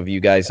like some of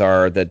you guys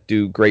are that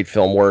do great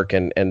film work.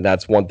 And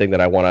that's one thing that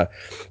I want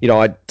to,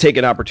 I take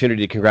an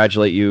opportunity to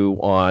congratulate you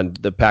on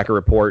the Packer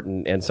Report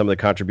and some of the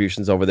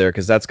contributions over there,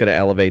 because that's going to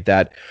elevate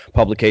that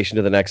publication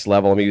to the next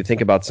level. I mean, you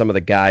think about some of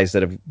the guys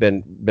that have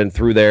been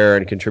through there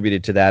and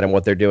contributed to that and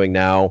what they're doing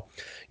now.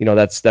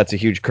 That's a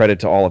huge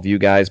credit to all of you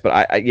guys.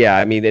 But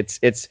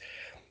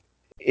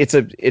it's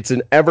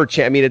an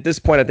I mean, at this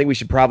point, I think we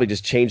should probably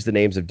just change the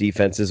names of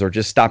defenses or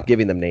just stop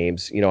giving them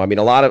names. I mean,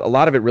 a lot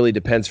of it really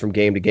depends from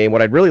game to game.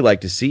 What I'd really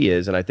like to see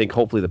is, and I think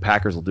hopefully the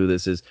Packers will do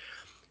this, is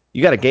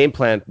you got a game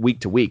plan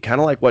week to week,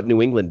 kind of like what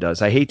New England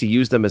does. I hate to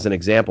use them as an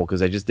example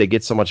because they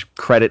get so much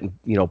credit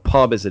and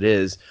pub as it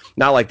is.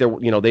 Not like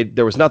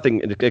there was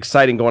nothing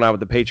exciting going on with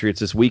the Patriots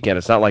this weekend.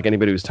 It's not like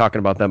anybody was talking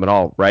about them at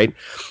all, right?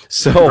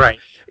 So, right.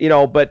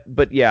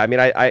 But yeah, I mean,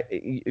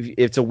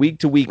 it's a week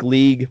to week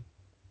league.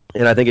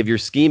 And I think if you're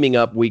scheming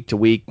up week to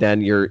week, then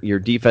your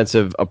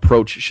defensive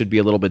approach should be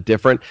a little bit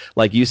different.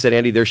 Like you said,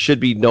 Andy, there should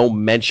be no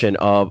mention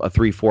of a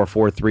 3-4,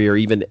 4-3, or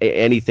even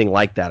anything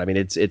like that. I mean,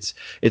 it's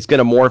going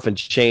to morph and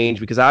change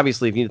because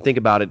obviously, if you think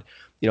about it,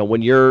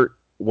 when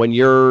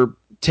you're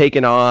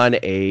taking on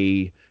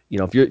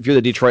if you're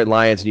the Detroit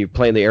Lions and you're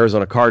playing the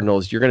Arizona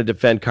Cardinals, you're going to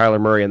defend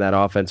Kyler Murray in that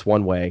offense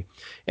one way,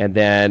 and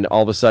then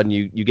all of a sudden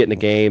you get in a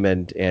game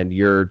and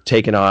you're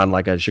taking on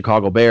like a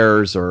Chicago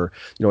Bears or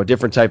a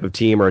different type of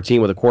team or a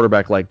team with a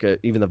quarterback like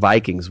even the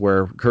Vikings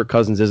where Kirk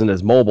Cousins isn't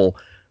as mobile.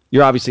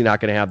 You're obviously not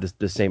going to have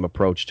the same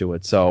approach to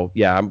it. So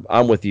yeah,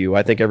 I'm with you.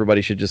 I think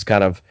everybody should just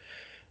kind of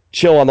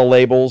chill on the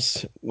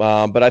labels,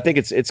 but I think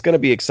it's going to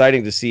be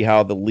exciting to see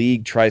how the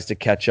league tries to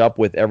catch up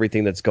with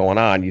everything that's going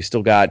on. You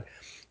still got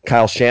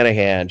Kyle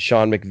Shanahan,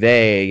 Sean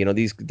McVay,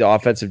 the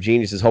offensive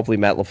geniuses. Hopefully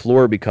Matt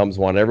LaFleur becomes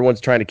one.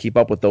 Everyone's trying to keep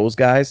up with those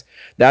guys.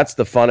 That's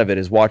the fun of it,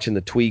 is watching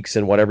the tweaks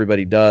and what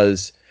everybody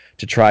does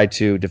to try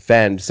to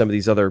defend some of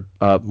these other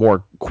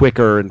more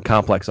quicker and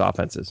complex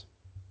offenses.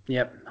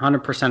 Yep,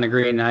 100%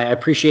 agree, and I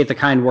appreciate the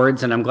kind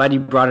words, and I'm glad you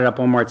brought it up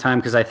one more time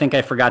because I think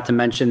I forgot to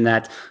mention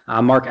that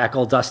Mark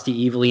Eckel,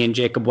 Dusty Evely, and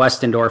Jacob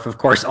Westendorf, of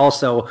course,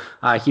 also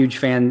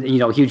huge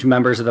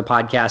members of the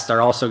podcast, are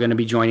also going to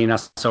be joining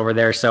us over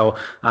there. So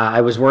I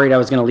was worried I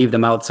was going to leave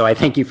them out, so I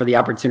thank you for the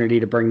opportunity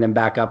to bring them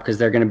back up because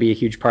they're going to be a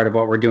huge part of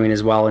what we're doing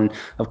as well. And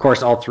of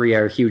course, all three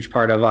are a huge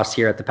part of us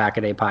here at the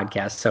Pack-A-Day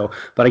podcast. So,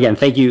 but again,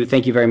 thank you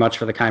very much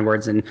for the kind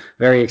words, and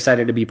very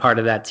excited to be part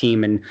of that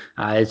team. And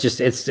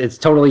it's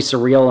totally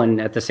surreal.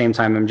 And at the same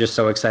time, I'm just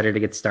so excited to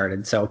get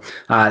started. So,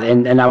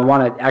 and I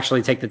want to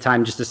actually take the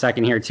time just a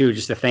second here too,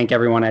 just to thank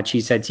everyone at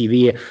Cheesehead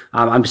TV.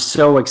 I'm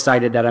so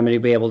excited that I'm going to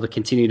be able to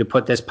continue to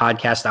put this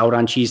podcast out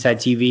on Cheesehead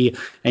TV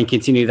and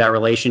continue that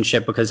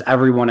relationship because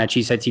everyone at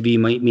Cheesehead TV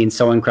means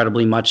so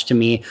incredibly much to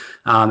me,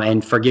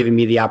 and for giving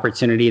me the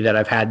opportunity that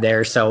I've had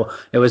there. So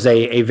it was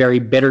a very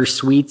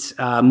bittersweet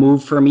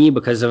move for me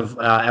because of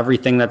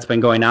everything that's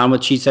been going on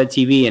with Cheesehead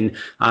TV. And,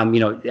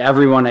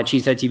 everyone at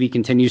Cheesehead TV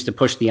continues to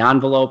push the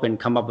envelope and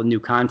come up with new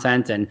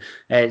content, and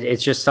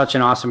it's just such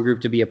an awesome group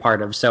to be a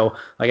part of. So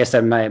like I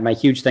said, my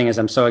huge thing is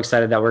I'm so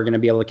excited that we're going to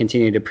be able to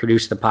continue to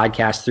produce the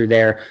podcast through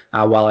there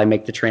while I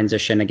make the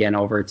transition again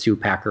over to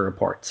Packer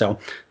Report. So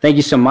thank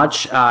you so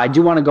much. I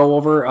do want to go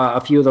over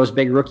a few of those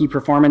big rookie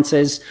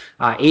performances.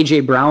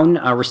 AJ Brown,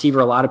 a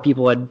receiver a lot of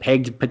people had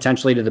pegged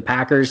potentially to the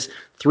Packers,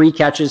 3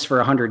 catches for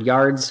 100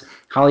 yards.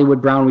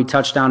 Hollywood Brown, we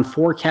touched on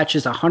 4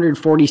 catches,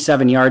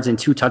 147 yards, and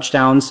 2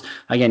 touchdowns.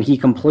 Again, he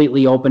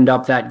completely opened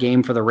up that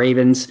game for the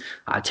Ravens.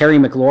 Terry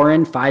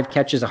McLaurin, 5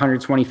 catches,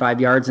 125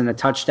 yards, and a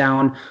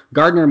touchdown.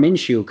 Gardner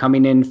Minshew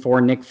coming in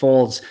for Nick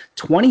Foles,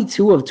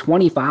 22 of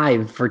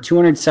 25 for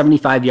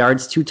 275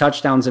 yards, 2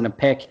 touchdowns, and a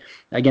pick.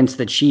 against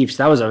the Chiefs.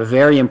 That was a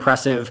very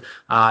impressive,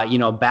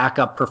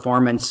 backup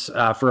performance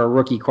for a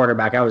rookie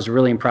quarterback. I was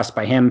really impressed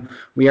by him.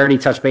 We already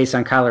touched base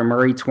on Kyler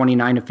Murray,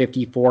 29 of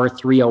 54,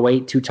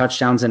 308, 2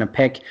 touchdowns and a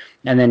pick.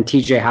 And then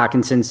TJ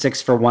Hockenson,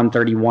 6 for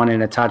 131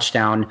 and a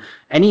touchdown.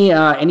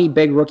 Any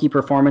big rookie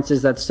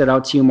performances that stood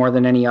out to you more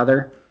than any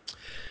other?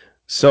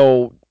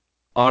 So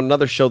on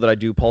another show that I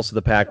do, Pulse of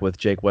the Pack, with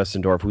Jake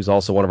Westendorf, who's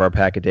also one of our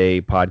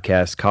Pack-A-Day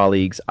podcast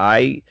colleagues,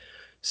 I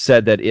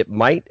said that it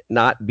might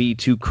not be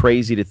too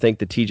crazy to think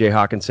that TJ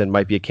Hockenson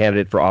might be a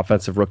candidate for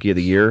Offensive Rookie of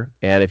the Year.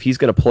 And if he's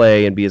going to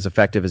play and be as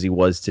effective as he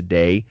was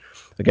today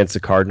against the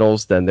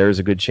Cardinals, then there's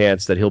a good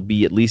chance that he'll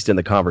be at least in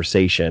the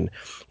conversation.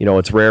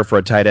 It's rare for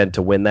a tight end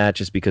to win that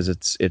just because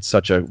it's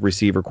such a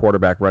receiver,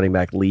 quarterback, running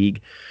back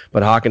league.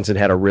 But Hockenson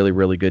had a really,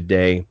 really good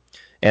day.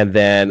 And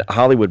then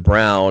Hollywood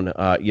Brown,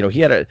 he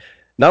had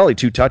not only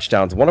 2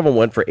 touchdowns, one of them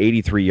went for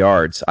 83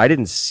 yards. I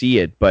didn't see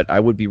it, but I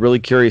would be really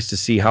curious to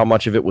see how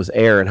much of it was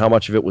air and how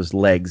much of it was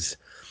legs,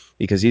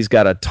 because he's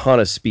got a ton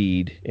of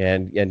speed.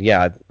 And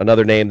yeah,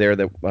 another name there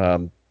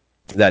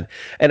that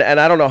and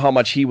I don't know how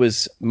much he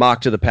was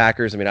mocked to the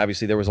Packers. I mean,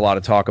 obviously there was a lot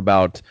of talk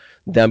about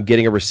them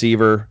getting a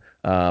receiver,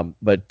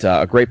 but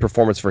a great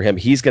performance for him.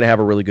 He's going to have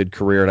a really good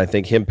career, and I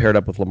think him paired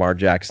up with Lamar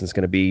Jackson is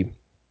going to be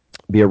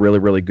a really,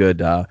 really good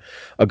a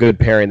good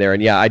pairing there.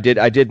 And yeah, I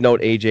did note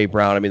A.J.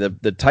 Brown. I mean,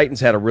 the Titans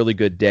had a really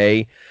good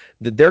day.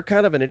 They're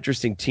kind of an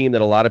interesting team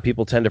that a lot of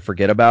people tend to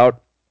forget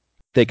about.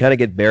 They kind of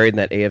get buried in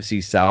that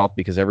AFC South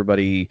because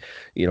everybody,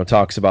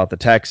 talks about the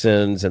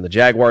Texans, and the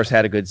Jaguars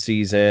had a good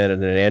season,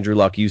 and then Andrew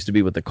Luck used to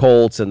be with the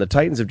Colts, and the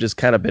Titans have just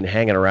kind of been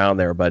hanging around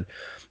there. But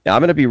yeah, I'm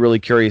going to be really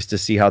curious to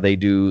see how they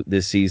do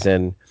this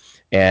season,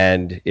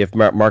 and if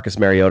Marcus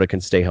Mariota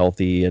can stay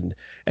healthy and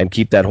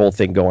keep that whole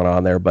thing going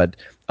on there. But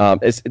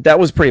that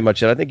was pretty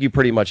much it. I think you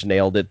pretty much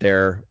nailed it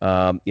there.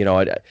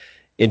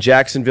 In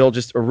Jacksonville,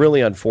 just really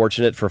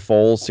unfortunate for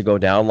Foles to go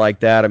down like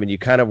that. I mean, you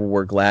kind of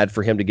were glad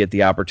for him to get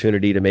the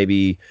opportunity to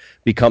maybe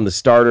become the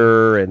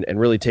starter and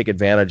really take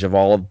advantage of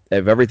all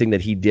of everything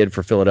that he did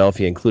for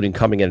Philadelphia, including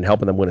coming in and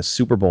helping them win a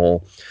Super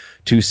Bowl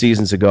 2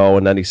 seasons ago,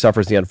 and then he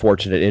suffers the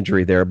unfortunate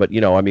injury there. But,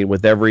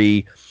 with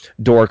every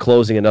door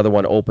closing, another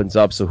one opens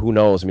up, so who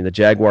knows? I mean, the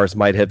Jaguars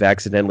might have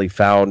accidentally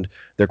found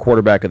their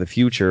quarterback of the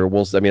future.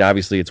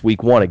 Obviously it's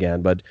week 1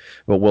 again, but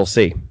we'll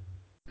see.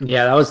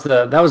 Yeah, that was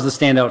the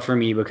standout for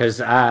me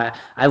because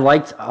I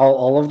liked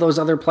all of those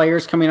other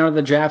players coming out of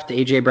the draft: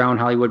 A.J. Brown,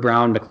 Hollywood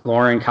Brown,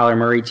 McLaurin, Kyler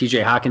Murray,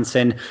 T.J.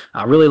 Hockenson.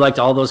 I really liked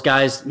all those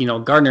guys.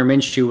 Gardner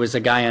Minshew was a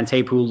guy on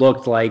tape who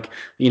looked like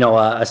a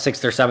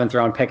 6th or 7th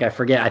round pick. I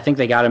forget. I think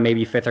they got him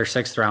maybe 5th or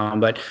 6th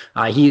round, but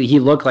he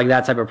looked like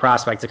that type of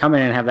prospect to come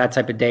in and have that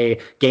type of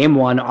day. Game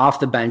 1 off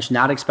the bench,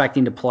 not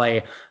expecting to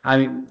play. I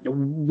mean,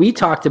 we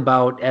talked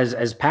about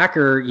as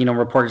Packer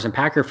reporters and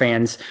Packer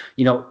fans,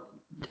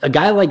 a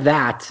guy like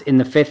that in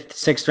the 5th,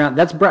 6th round,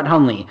 that's Brett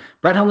Hundley.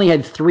 Brett Hundley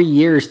had 3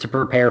 years to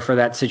prepare for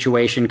that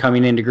situation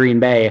coming into Green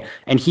Bay,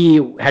 and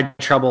he had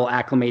trouble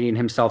acclimating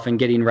himself and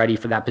getting ready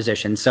for that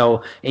position.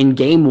 So in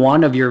game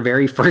 1 of your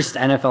very first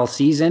NFL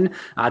season,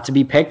 to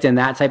be picked in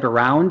that type of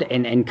round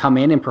and come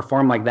in and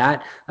perform like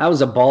that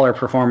was a baller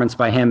performance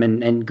by him,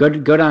 and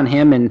good on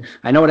him. And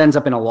I know it ends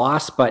up in a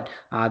loss, but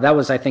that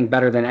was, I think,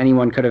 better than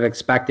anyone could have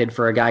expected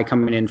for a guy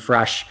coming in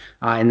fresh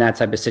in that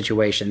type of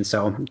situation.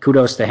 So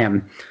kudos to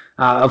him.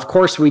 Of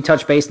course, we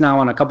touch base now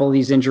on a couple of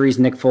these injuries.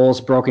 Nick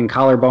Foles, broken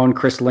collarbone.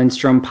 Chris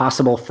Lindstrom,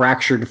 possible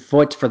fractured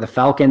foot for the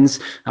Falcons,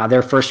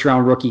 their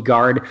first-round rookie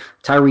guard.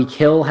 Tyreek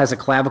Hill has a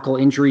clavicle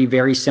injury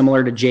very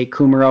similar to Jake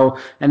Kumerow.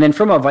 And then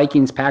from a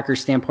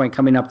Vikings-Packers standpoint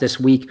coming up this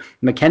week,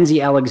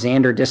 Mackenzie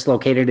Alexander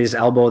dislocated his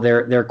elbow,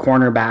 their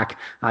cornerback,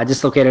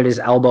 dislocated his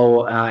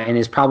elbow and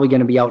is probably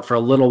going to be out for a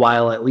little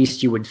while, at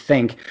least you would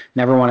think.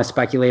 Never want to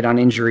speculate on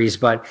injuries,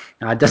 but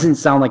it doesn't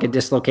sound like a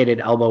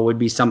dislocated elbow would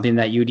be something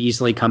that you'd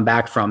easily come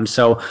back from.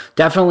 So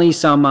definitely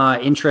some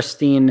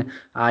interesting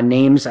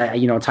names.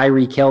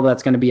 Tyreek Hill,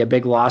 that's going to be a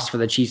big loss for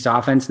the Chiefs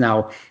offense.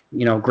 Now,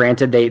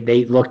 granted,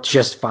 they looked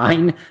just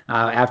fine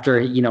after,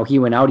 he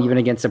went out even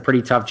against a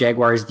pretty tough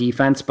Jaguars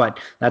defense, but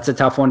that's a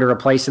tough one to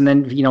replace. And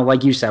then,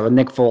 like you said, with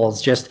Nick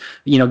Foles, just,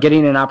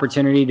 getting an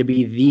opportunity to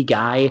be the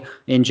guy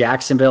in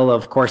Jacksonville.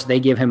 Of course, they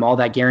give him all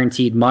that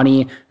guaranteed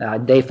money.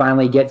 They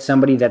finally get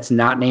somebody that's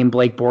not named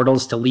Blake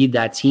Bortles to lead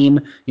that team.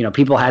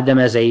 People had them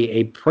as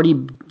a pretty,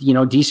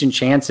 decent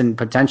chance and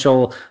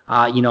potential,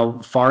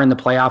 far in the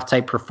playoff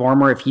type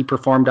performer if he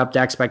performed up to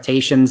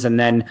expectations, and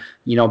then,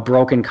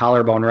 broken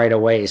collarbone right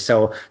away.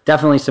 So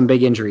definitely some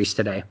big injuries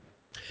today.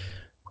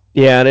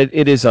 Yeah, and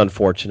it is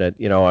unfortunate.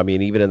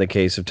 Even in the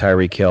case of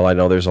Tyreek Hill, I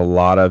know there's a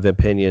lot of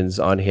opinions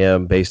on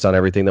him based on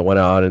everything that went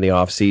on in the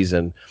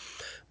offseason.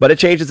 But it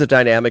changes the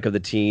dynamic of the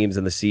teams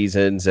and the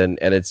seasons, and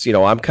it's,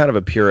 I'm kind of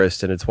a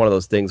purist, and it's one of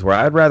those things where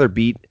I'd rather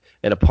beat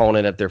an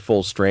opponent at their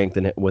full strength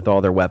and with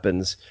all their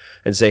weapons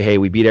and say, hey,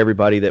 we beat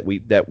everybody that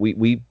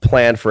we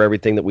planned for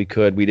everything that we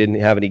could. We didn't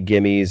have any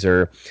gimmies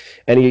or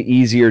any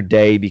easier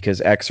day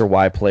because X or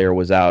Y player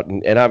was out.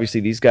 And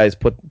obviously these guys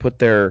put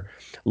their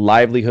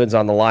livelihoods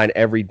on the line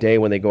every day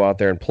when they go out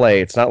there and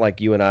play. It's not like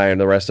you and I and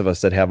the rest of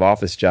us that have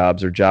office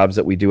jobs or jobs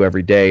that we do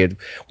every day.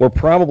 We're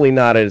probably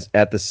not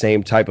at the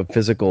same type of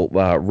physical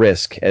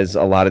risk as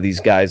a lot of these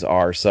guys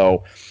are.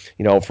 So,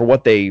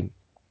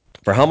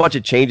 for how much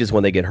it changes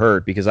when they get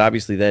hurt, because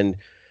obviously then,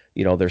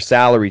 their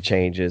salary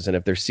changes, and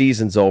if their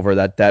season's over,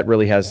 that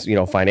really has,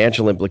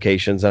 financial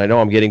implications. And I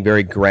know I'm getting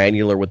very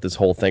granular with this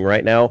whole thing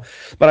right now,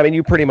 but I mean,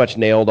 you pretty much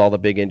nailed all the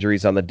big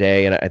injuries on the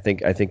day, and I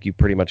think you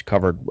pretty much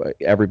covered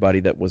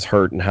everybody that was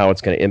hurt and how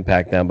it's going to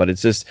impact them. But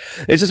it's just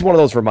one of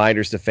those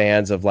reminders to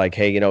fans of like,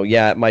 hey,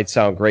 yeah, it might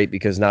sound great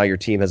because now your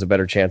team has a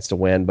better chance to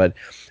win, but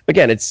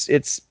again,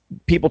 it's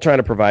people trying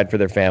to provide for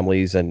their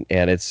families, and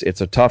it's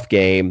a tough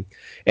game.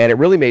 And it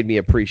really made me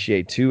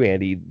appreciate too,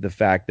 Andy, the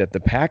fact that the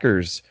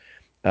Packers,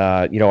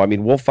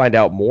 we'll find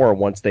out more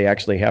once they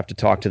actually have to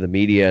talk to the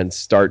media and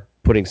start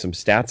putting some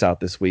stats out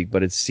this week,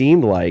 but it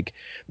seemed like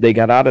they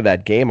got out of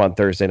that game on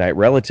Thursday night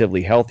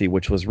relatively healthy,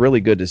 which was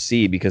really good to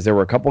see because there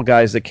were a couple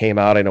guys that came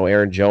out. I know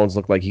Aaron Jones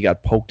looked like he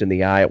got poked in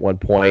the eye at one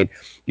point.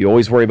 You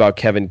always worry about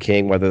Kevin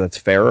King, whether that's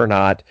fair or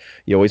not.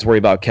 You always worry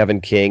about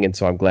Kevin King, and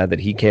so I'm glad that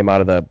he came out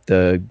of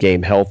the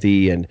game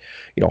healthy. And,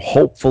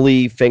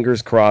 hopefully,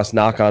 fingers crossed,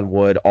 knock on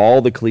wood,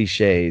 all the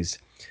cliches,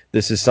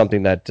 this is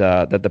something that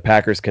the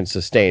Packers can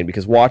sustain,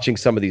 because watching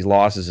some of these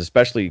losses,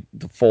 especially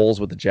the Foles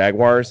with the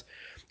Jaguars,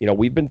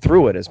 we've been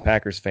through it as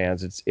Packers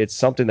fans. It's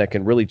something that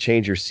can really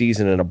change your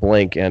season in a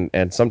blink,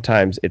 and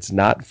sometimes it's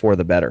not for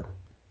the better.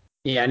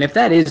 Yeah, and if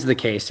that is the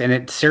case, and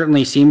it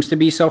certainly seems to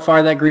be so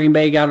far that Green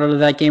Bay got out of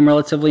that game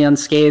relatively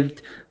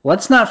unscathed,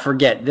 let's not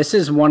forget, this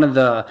is one of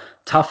the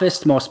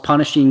toughest, most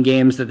punishing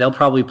games that they'll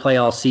probably play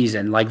all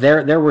season. Like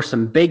there were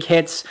some big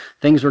hits,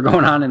 things were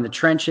going on in the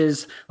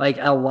trenches. Like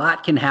a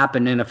lot can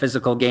happen in a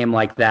physical game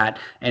like that.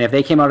 And if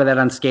they came out of that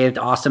unscathed,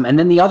 awesome. And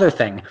then the other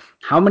thing,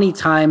 how many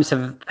times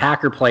have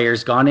Packer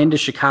players gone into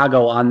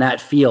Chicago on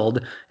that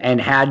field and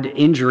had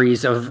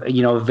injuries of,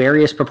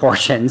 various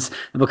proportions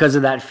because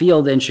of that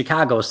field in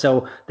Chicago?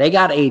 So they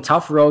got a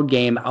tough road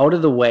game out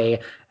of the way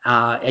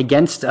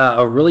against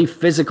a really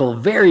physical,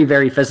 very,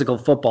 very physical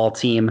football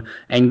team,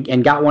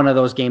 and got one of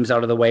those games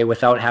out of the way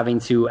without having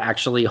to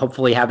actually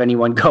hopefully have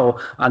anyone go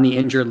on the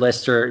injured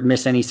list or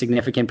miss any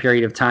significant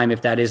period of time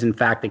if that is in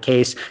fact the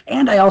case.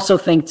 And I also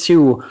think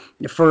too,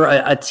 for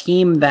a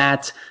team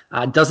that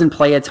doesn't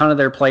play a ton of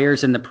their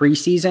players in the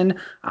preseason,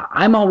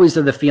 I'm always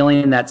of the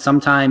feeling that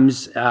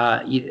sometimes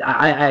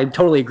I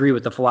totally agree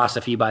with the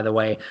philosophy, by the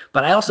way,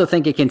 but I also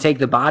think it can take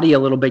the body a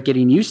little bit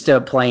getting used to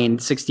playing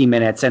 60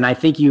 minutes. And I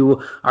think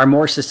you are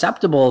more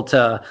susceptible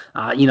to,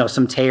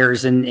 some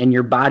tears in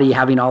your body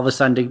having all of a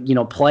sudden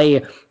to,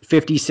 play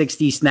 50,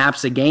 60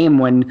 snaps a game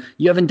when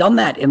you haven't done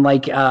that in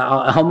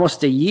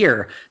almost a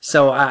year.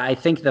 So I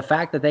think the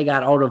fact that they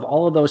got out of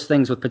all of those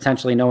things with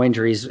potentially no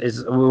injuries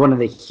is one of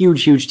the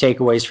huge, huge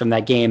takeaways from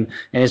that game,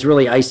 and is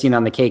really icing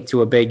on the cake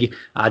to a big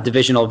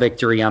divisional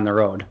victory on the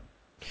road.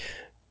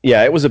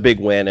 Yeah, it was a big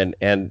win,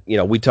 and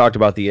we talked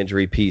about the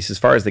injury piece. As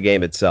far as the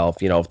game itself,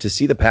 to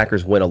see the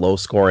Packers win a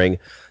low-scoring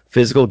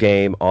physical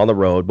game on the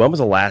road, when was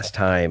the last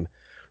time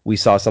we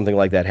saw something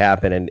like that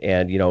happen?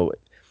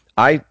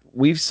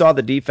 We saw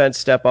the defense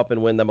step up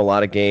and win them a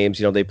lot of games.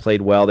 They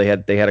played well. They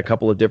had a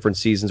couple of different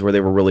seasons where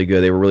they were really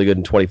good. They were really good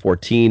in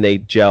 2014. They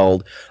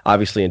gelled.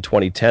 Obviously, in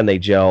 2010, they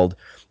gelled.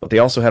 But they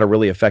also had a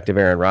really effective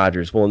Aaron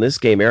Rodgers. Well, in this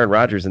game, Aaron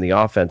Rodgers and the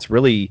offense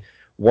really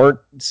weren't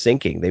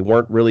sinking. They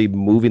weren't really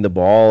moving the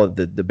ball.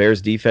 The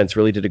Bears defense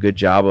really did a good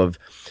job of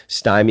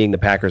stymieing the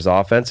Packers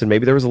offense, and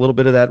maybe there was a little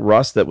bit of that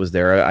rust that was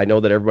there. I know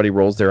that everybody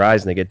rolls their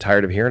eyes and they get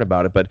tired of hearing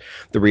about it, but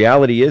the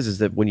reality is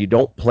that when you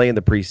don't play in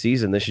the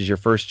preseason, this is your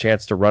first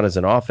chance to run as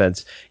an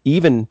offense,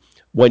 even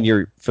when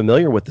you're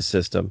familiar with the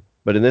system.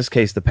 But in this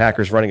case, the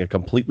Packers running a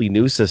completely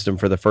new system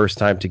for the first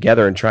time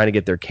together and trying to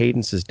get their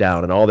cadences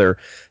down and all their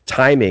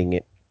timing.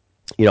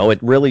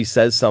 It really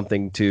says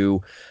something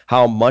to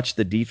how much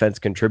the defense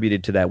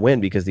contributed to that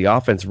win, because the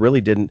offense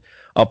really didn't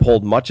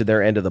uphold much of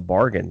their end of the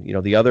bargain.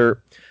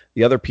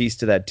 The other piece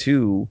to that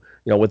too,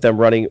 with them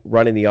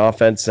running the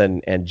offense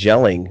and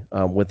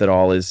gelling with it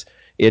all, is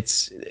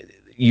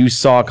you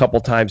saw a couple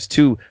times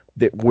too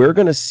that we're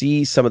going to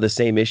see some of the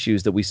same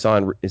issues that we saw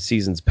in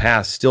seasons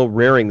past still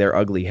rearing their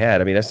ugly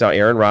head. I mean, that's now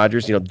Aaron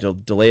Rodgers,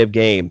 delay of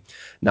game,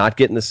 not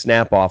getting the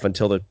snap off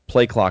until the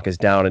play clock is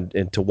down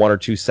into 1 or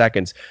 2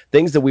 seconds.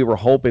 Things that we were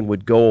hoping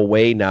would go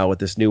away now with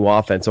this new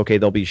offense. Okay,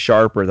 they'll be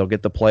sharper, they'll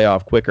get the play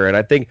off quicker. And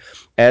I think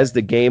as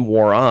the game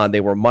wore on,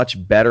 they were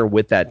much better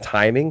with that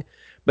timing.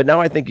 But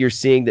now I think you're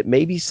seeing that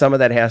maybe some of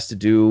that has to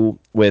do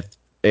with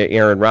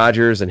Aaron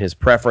Rodgers and his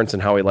preference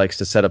and how he likes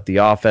to set up the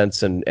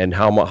offense and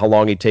how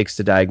long he takes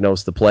to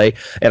diagnose the play.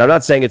 And I'm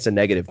not saying it's a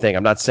negative thing.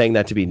 I'm not saying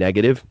that to be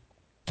negative.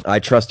 I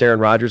trust Aaron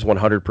Rodgers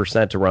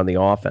 100% to run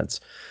the offense.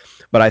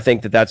 But I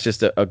think that that's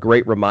just a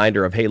great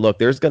reminder of, hey, look,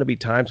 there's going to be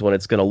times when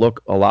it's going to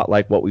look a lot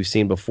like what we've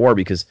seen before,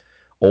 because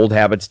old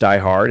habits die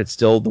hard. It's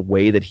still the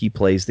way that he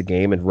plays the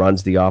game and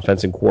runs the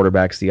offense and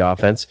quarterbacks the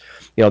offense.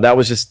 That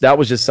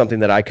was just something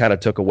that I kind of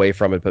took away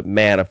from it. But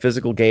man, a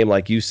physical game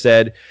like you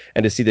said,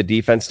 and to see the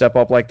defense step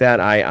up like that,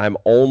 I'm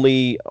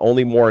only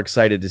more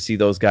excited to see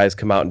those guys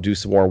come out and do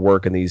some more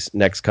work in these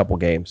next couple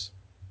games.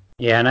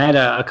 Yeah, and I had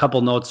a couple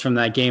notes from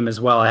that game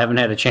as well. I haven't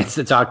had a chance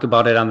to talk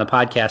about it on the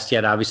podcast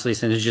yet, obviously,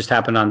 since it just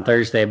happened on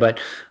Thursday. But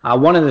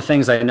one of the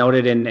things I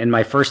noted in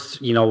my first,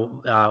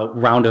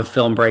 round of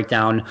film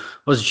breakdown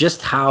was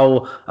just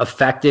how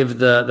effective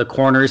the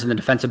corners and the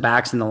defensive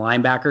backs and the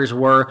linebackers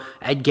were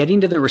at getting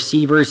to the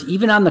receivers,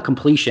 even on the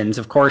completions.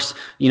 Of course,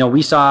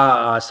 we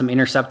saw some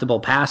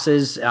interceptable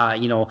passes.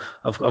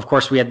 Of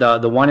course, we had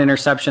the one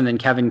interception, then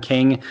Kevin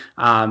King,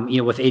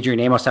 with Adrian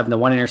Amos having the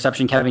one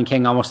interception, Kevin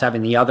King almost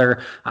having the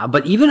other.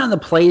 But even on the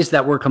plays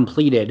that were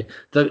completed,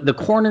 the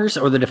corners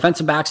or the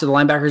defensive backs or the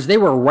linebackers, they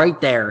were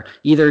right there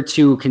either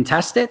to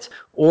contest it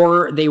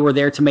or they were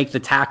there to make the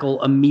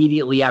tackle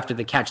immediately after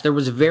the catch. There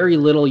was very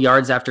little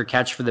yards after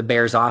catch for the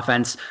Bears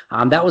offense.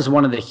 That was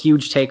one of the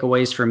huge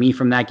takeaways for me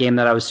from that game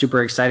that I was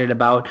super excited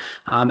about.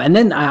 And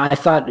then I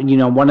thought,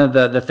 one of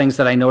the things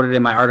that I noted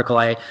in my article,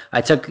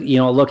 I took, a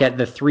look at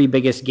the three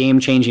biggest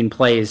game-changing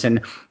plays. And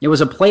it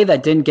was a play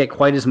that didn't get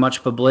quite as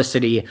much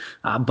publicity.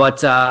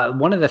 But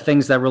one of the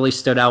things that really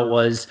stood out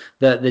was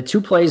the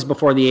two plays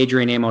before the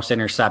Adrian Amos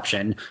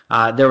interception.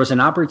 There was an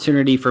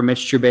opportunity for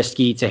Mitch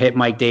Trubisky to hit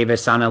Mike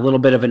Davis on a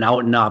little bit of an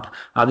out and up.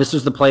 This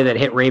was the play that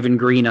hit Raven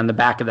Green on the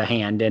back of the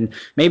hand. And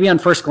maybe on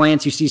first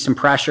glance, you see some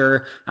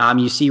pressure.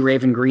 You see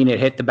Raven Green, it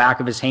hit the back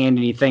of his hand,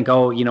 and you think,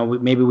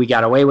 maybe we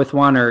got away with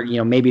one, or,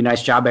 maybe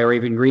nice job by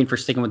Raven Green for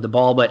sticking with the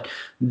ball. But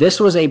this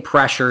was a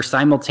pressure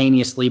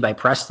simultaneously by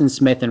Preston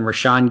Smith and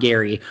Rashawn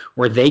Gary,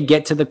 where they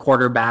get to the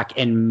quarterback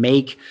and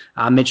make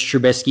Mitch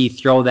Trubisky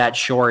throw that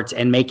short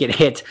and make it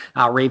hit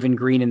Raven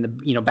Green in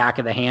the back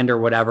of the hand or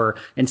whatever,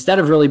 instead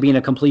of really being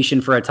a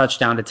completion for a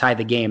touchdown to tie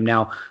the game.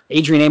 Now,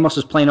 Adrian Amos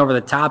was playing over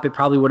the top. It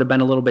probably would have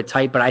been a little bit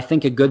tight, but I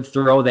think a good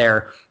throw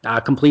there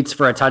completes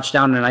for a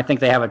touchdown, and I think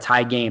they have a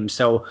tie game.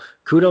 So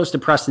kudos to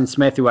Preston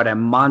Smith, who had a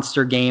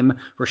monster game.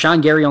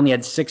 Rashawn Gary only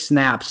had 6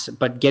 snaps,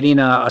 but getting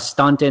a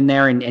stunt in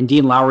there, and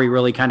Dean Lowry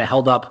really kind of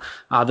held up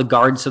the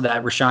guard so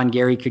that Rashawn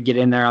Gary could get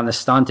in there on the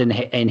stunt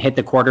and hit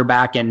the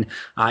quarterback. And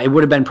it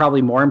would have been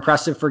probably more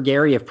impressive for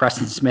Gary if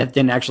Preston Smith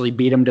didn't actually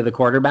beat him to the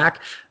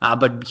quarterback.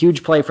 But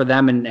huge play for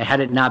them, and had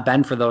it not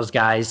been for those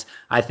guys,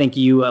 I think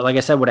like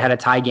I said, would have had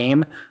a tie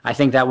game. I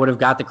think that would have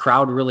got the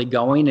crowd really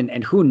going,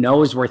 and who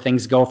knows where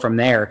things go from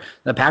there.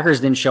 The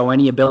Packers didn't show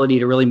any ability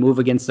to really move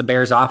against the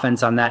Bears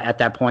offense at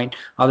that point,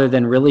 other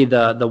than really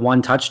the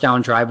one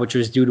touchdown drive, which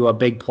was due to a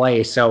big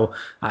play. So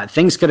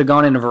things could have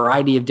gone in a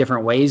variety of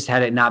different ways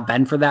had it not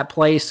been for that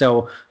play.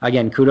 So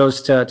again,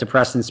 kudos to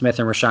Preston Smith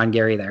and Rashawn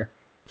Gary there.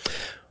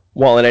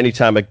 Well, and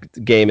anytime a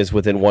game is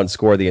within one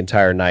score the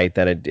entire night,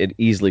 then it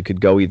easily could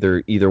go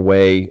either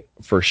way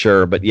for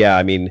sure. But yeah,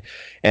 I mean,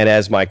 and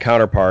as my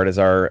counterpart, as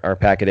our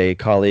Pack-A-Day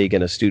colleague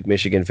and astute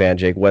Michigan fan,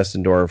 Jake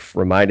Westendorf,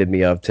 reminded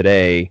me of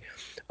today,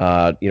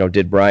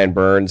 did Brian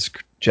Burns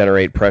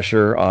generate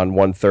pressure on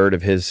 1/3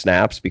 of his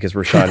snaps? Because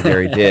Rashawn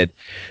Gary did.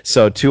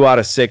 So 2 out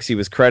of 6, he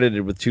was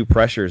credited with 2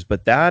 pressures,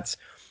 but that's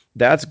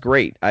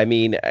great. I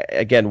mean,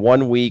 again,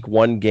 1 week,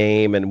 1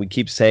 game, and we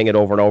keep saying it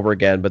over and over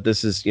again, but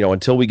this is,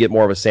 until we get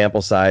more of a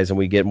sample size and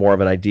we get more of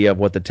an idea of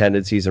what the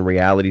tendencies and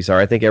realities are,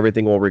 I think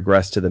everything will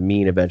regress to the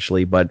mean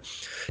eventually. But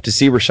to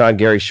see Rashawn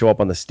Gary show up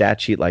on the stat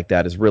sheet like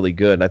that is really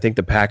good. And I think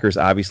the Packers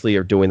obviously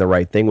are doing the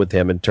right thing with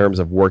him in terms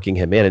of working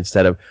him in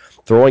instead of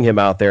throwing him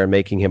out there and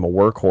making him a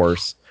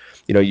workhorse.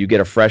 You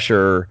get a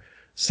fresher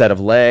set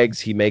of legs.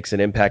 He makes an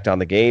impact on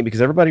the game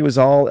because everybody was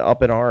all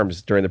up in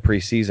arms during the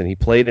preseason. He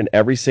played in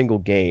every single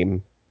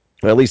game,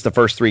 or at least the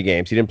first 3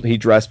 games. He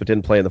dressed but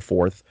didn't play in the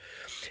 4th,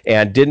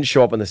 and didn't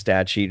show up on the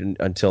stat sheet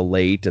until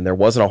late. And there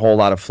wasn't a whole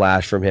lot of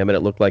flash from him, and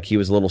it looked like he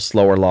was a little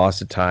slower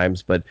lost at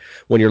times. But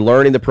when you're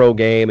learning the pro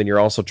game and you're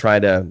also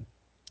trying to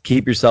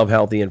keep yourself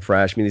healthy and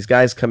fresh. I mean, these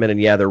guys come in and,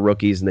 they're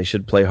rookies and they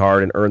should play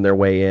hard and earn their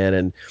way in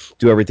and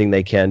do everything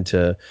they can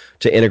to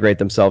integrate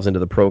themselves into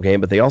the pro game.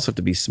 But they also have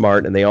to be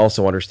smart, and they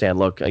also understand,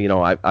 look,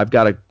 I've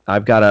got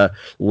to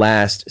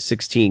last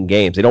 16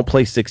 games. They don't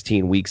play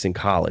 16 weeks in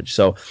college.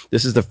 So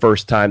this is the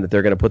first time that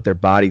they're going to put their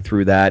body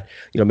through that.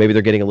 Maybe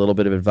they're getting a little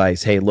bit of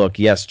advice. Hey, look,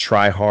 yes,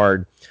 try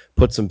hard.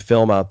 Put some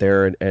film out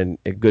there and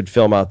a good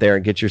film out there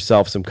and get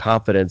yourself some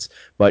confidence,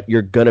 but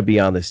you're going to be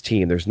on this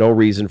team. There's no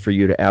reason for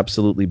you to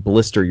absolutely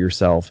blister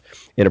yourself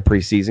in a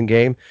preseason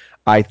game.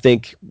 I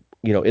think,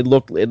 he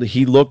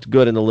looked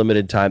good in the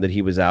limited time that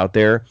he was out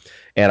there,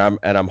 and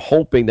I'm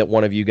hoping that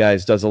one of you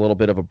guys does a little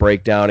bit of a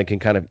breakdown and can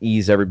kind of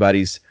ease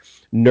everybody's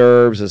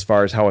nerves as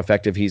far as how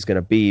effective he's going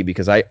to be,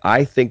 because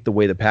I think the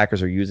way the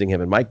Packers are using him,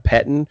 and Mike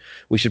Pettin,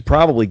 we should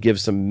probably give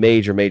some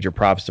major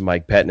props to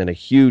Mike Pettin and a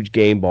huge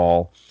game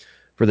ball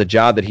for the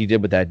job that he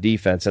did with that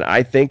defense. And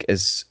I think,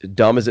 as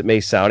dumb as it may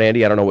sound,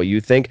 Andy, I don't know what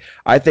you think,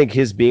 I think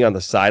his being on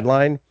the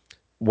sideline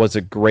was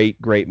a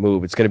great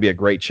move. It's going to be a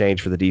great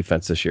change for the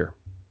defense this year.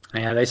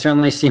 Yeah, they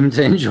certainly seem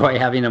to enjoy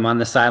having him on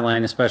the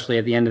sideline, especially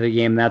at the end of the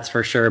game, that's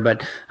for sure.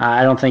 But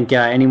I don't think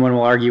anyone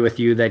will argue with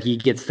you that he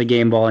gets the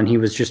game ball and he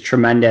was just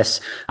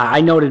tremendous.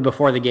 I noted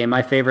before the game,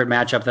 my favorite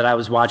matchup that I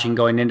was watching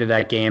going into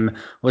that game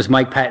was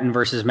Mike Pettin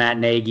versus Matt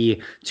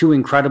Nagy, two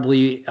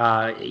incredibly,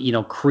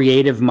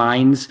 creative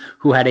minds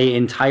who had an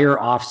entire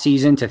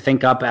offseason to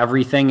think up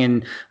everything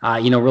and,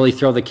 really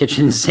throw the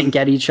kitchen sink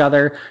at each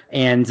other.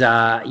 And,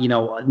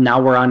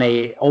 now we're on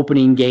a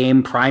opening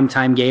game,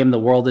 primetime game. The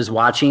world is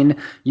watching.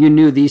 You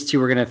knew these two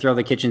were going to throw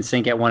the kitchen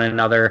sink at one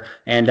another,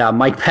 and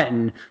Mike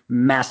Pettin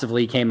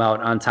massively came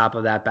out on top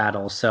of that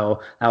battle.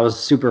 So that was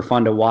super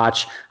fun to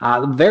watch.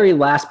 Very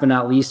last but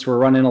not least, we're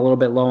running a little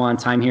bit low on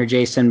time here,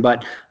 Jason,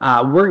 but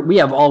we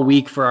have all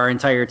week for our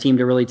entire team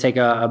to really take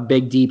a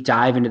big deep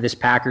dive into this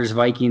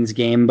Packers-Vikings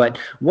game. But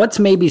what's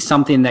maybe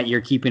something that you're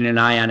keeping an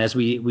eye on as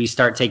we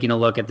start taking a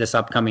look at this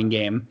upcoming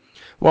game?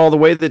 Well, the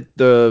way that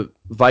the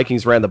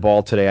Vikings ran the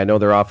ball today, I know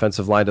their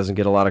offensive line doesn't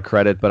get a lot of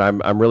credit, but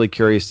I'm really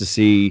curious to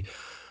see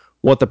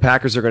what the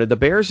Packers are going to. The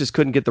Bears just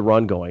couldn't get the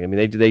run going. I mean,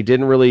 they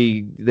didn't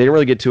really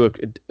get too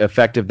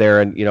effective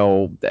there,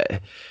 and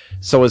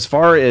so as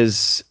far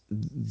as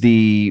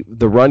the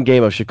run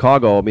game of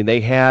Chicago, I mean, they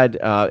had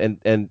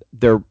and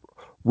their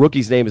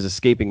rookie's name is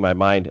escaping my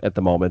mind at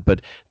the moment,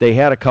 but they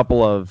had a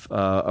couple of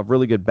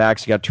really good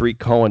backs. You got Tariq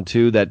Cohen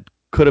too, that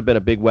could have been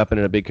a big weapon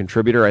and a big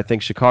contributor. I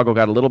think Chicago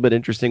got a little bit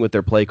interesting with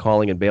their play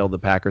calling and bailed the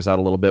Packers out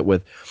a little bit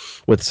with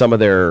some of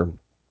their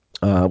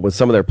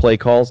play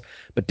calls.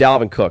 But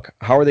Dalvin Cook,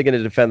 how are they going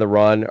to defend the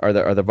run? Are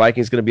the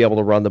Vikings going to be able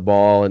to run the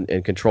ball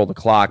and control the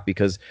clock?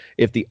 Because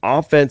if the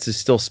offense is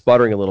still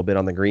sputtering a little bit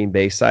on the Green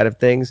Bay side of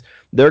things,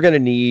 they're going to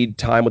need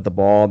time with the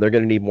ball. They're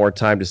going to need more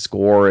time to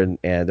score, and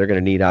they're going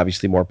to need,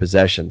 obviously, more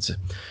possessions.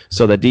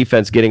 So the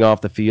defense getting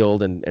off the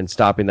field and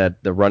stopping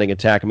the running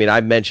attack. I mean, I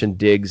mentioned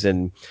Diggs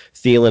and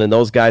Thielen, and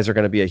those guys are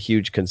going to be a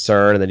huge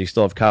concern. And then you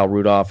still have Kyle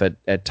Rudolph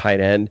at tight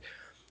end.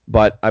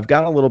 But I've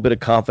got a little bit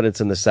of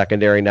confidence in the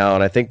secondary now,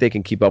 and I think they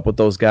can keep up with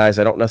those guys.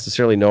 I don't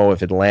necessarily know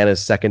if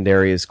Atlanta's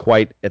secondary is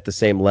quite at the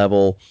same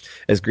level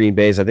as Green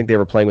Bay's. I think they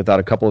were playing without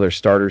a couple of their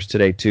starters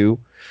today, too.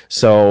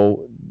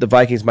 So the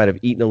Vikings might have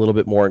eaten a little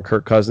bit more in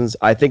Kirk Cousins.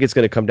 I think it's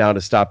going to come down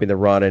to stopping the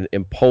run and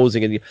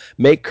imposing and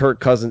make Kirk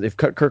Cousins. If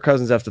Kirk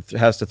Cousins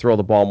has to throw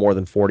the ball more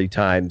than 40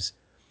 times,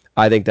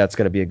 I think that's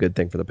going to be a good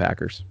thing for the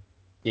Packers.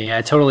 Yeah,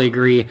 I totally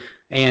agree.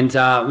 And,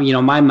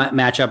 my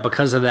matchup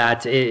because of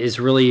that is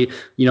really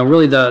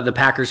the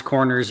Packers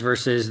corners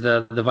versus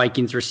the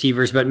Vikings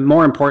receivers. But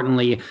more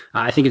importantly,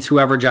 I think it's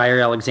whoever Jair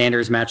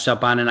Alexander is matched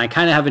up on. And I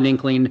kind of have an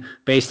inkling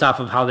based off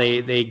of how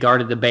they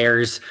guarded the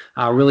Bears,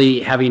 really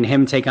having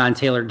him take on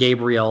Taylor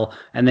Gabriel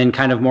and then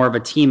kind of more of a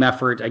team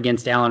effort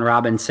against Allen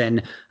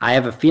Robinson. I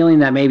have a feeling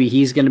that maybe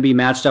he's going to be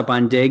matched up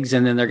on Diggs,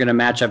 and then they're going to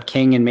match up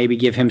King and maybe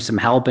give him some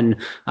help and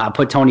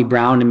put Tony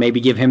Brown and maybe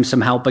give him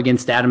some help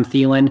against Adam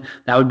Thielen.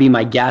 That would be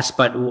my guess.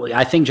 But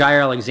I think Jair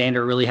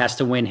Alexander really has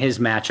to win his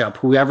matchup,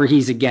 whoever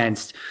he's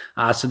against,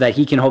 so that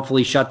he can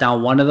hopefully shut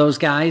down one of those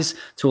guys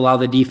to allow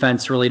the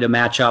defense really to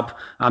match up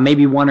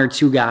maybe one or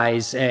two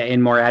guys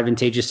in more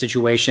advantageous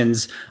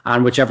situations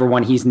on whichever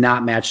one he's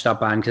not matched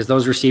up on, because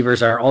those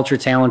receivers are ultra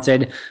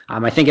talented.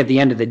 I think at the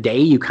end of the day,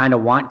 you kind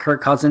of want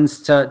Kirk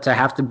Cousins to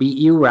have to beat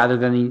you rather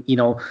than,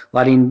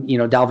 letting,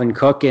 Dalvin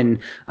Cook and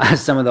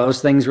some of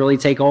those things really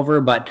take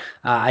over. But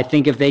I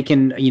think if they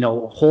can,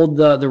 hold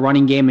the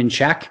running game in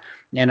check,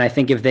 and I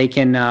think if they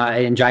can,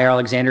 and Jair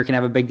Alexander can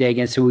have a big day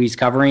against who he's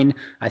covering,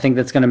 I think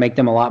that's going to make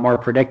them a lot more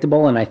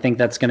predictable, and I think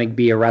that's going to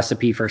be a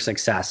recipe for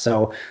success.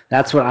 So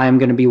that's what I'm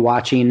going to be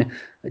watching.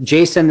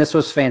 Jason, this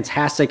was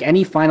fantastic.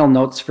 Any final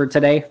notes for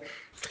today?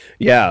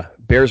 Yeah,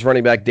 Bears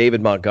running back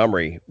David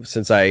Montgomery,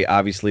 since I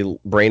obviously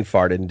brain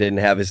farted and didn't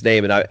have his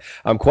name. And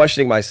I'm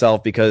questioning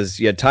myself because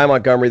you had Ty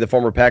Montgomery, the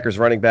former Packers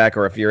running back,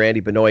 or if you're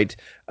Andy Benoit,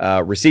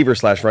 receiver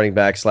 / running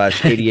back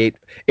 /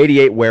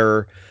 88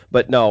 wearer.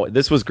 But no,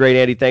 this was great,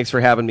 Andy. Thanks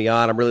for having me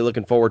on. I'm really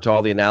looking forward to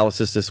all the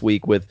analysis this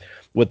week with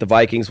the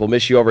Vikings. We'll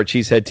miss you over at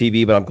Cheesehead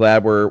TV, but I'm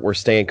glad we're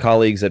staying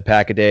colleagues at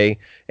Pack-A-Day.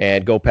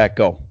 And go Pack,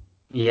 go.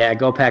 Yeah,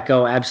 go Pack,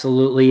 go.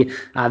 Absolutely.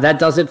 That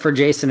does it for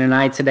Jason and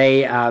I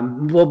today.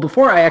 Well,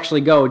 before I actually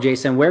go,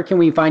 Jason, where can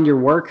we find your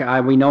work?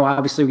 We know,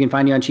 obviously, we can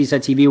find you on Cheesehead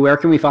TV. Where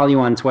can we follow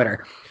you on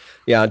Twitter?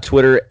 Yeah, on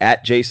Twitter,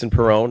 at Jason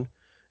Perrone.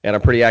 And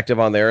I'm pretty active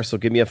on there, so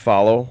give me a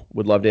follow.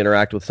 Would love to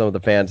interact with some of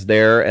the fans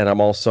there. And I'm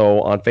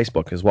also on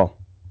Facebook as well.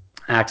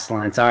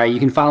 Excellent. All right. You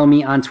can follow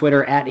me on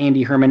Twitter at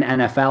Andy Herman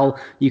NFL.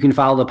 You can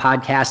follow the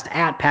podcast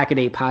at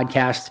Pack-A-Day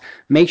Podcast.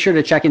 Make sure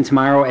to check in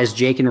tomorrow as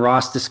Jake and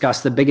Ross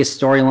discuss the biggest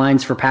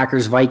storylines for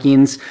Packers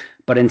Vikings.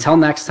 But until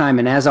next time,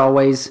 and as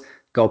always,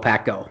 go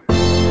Pack, go.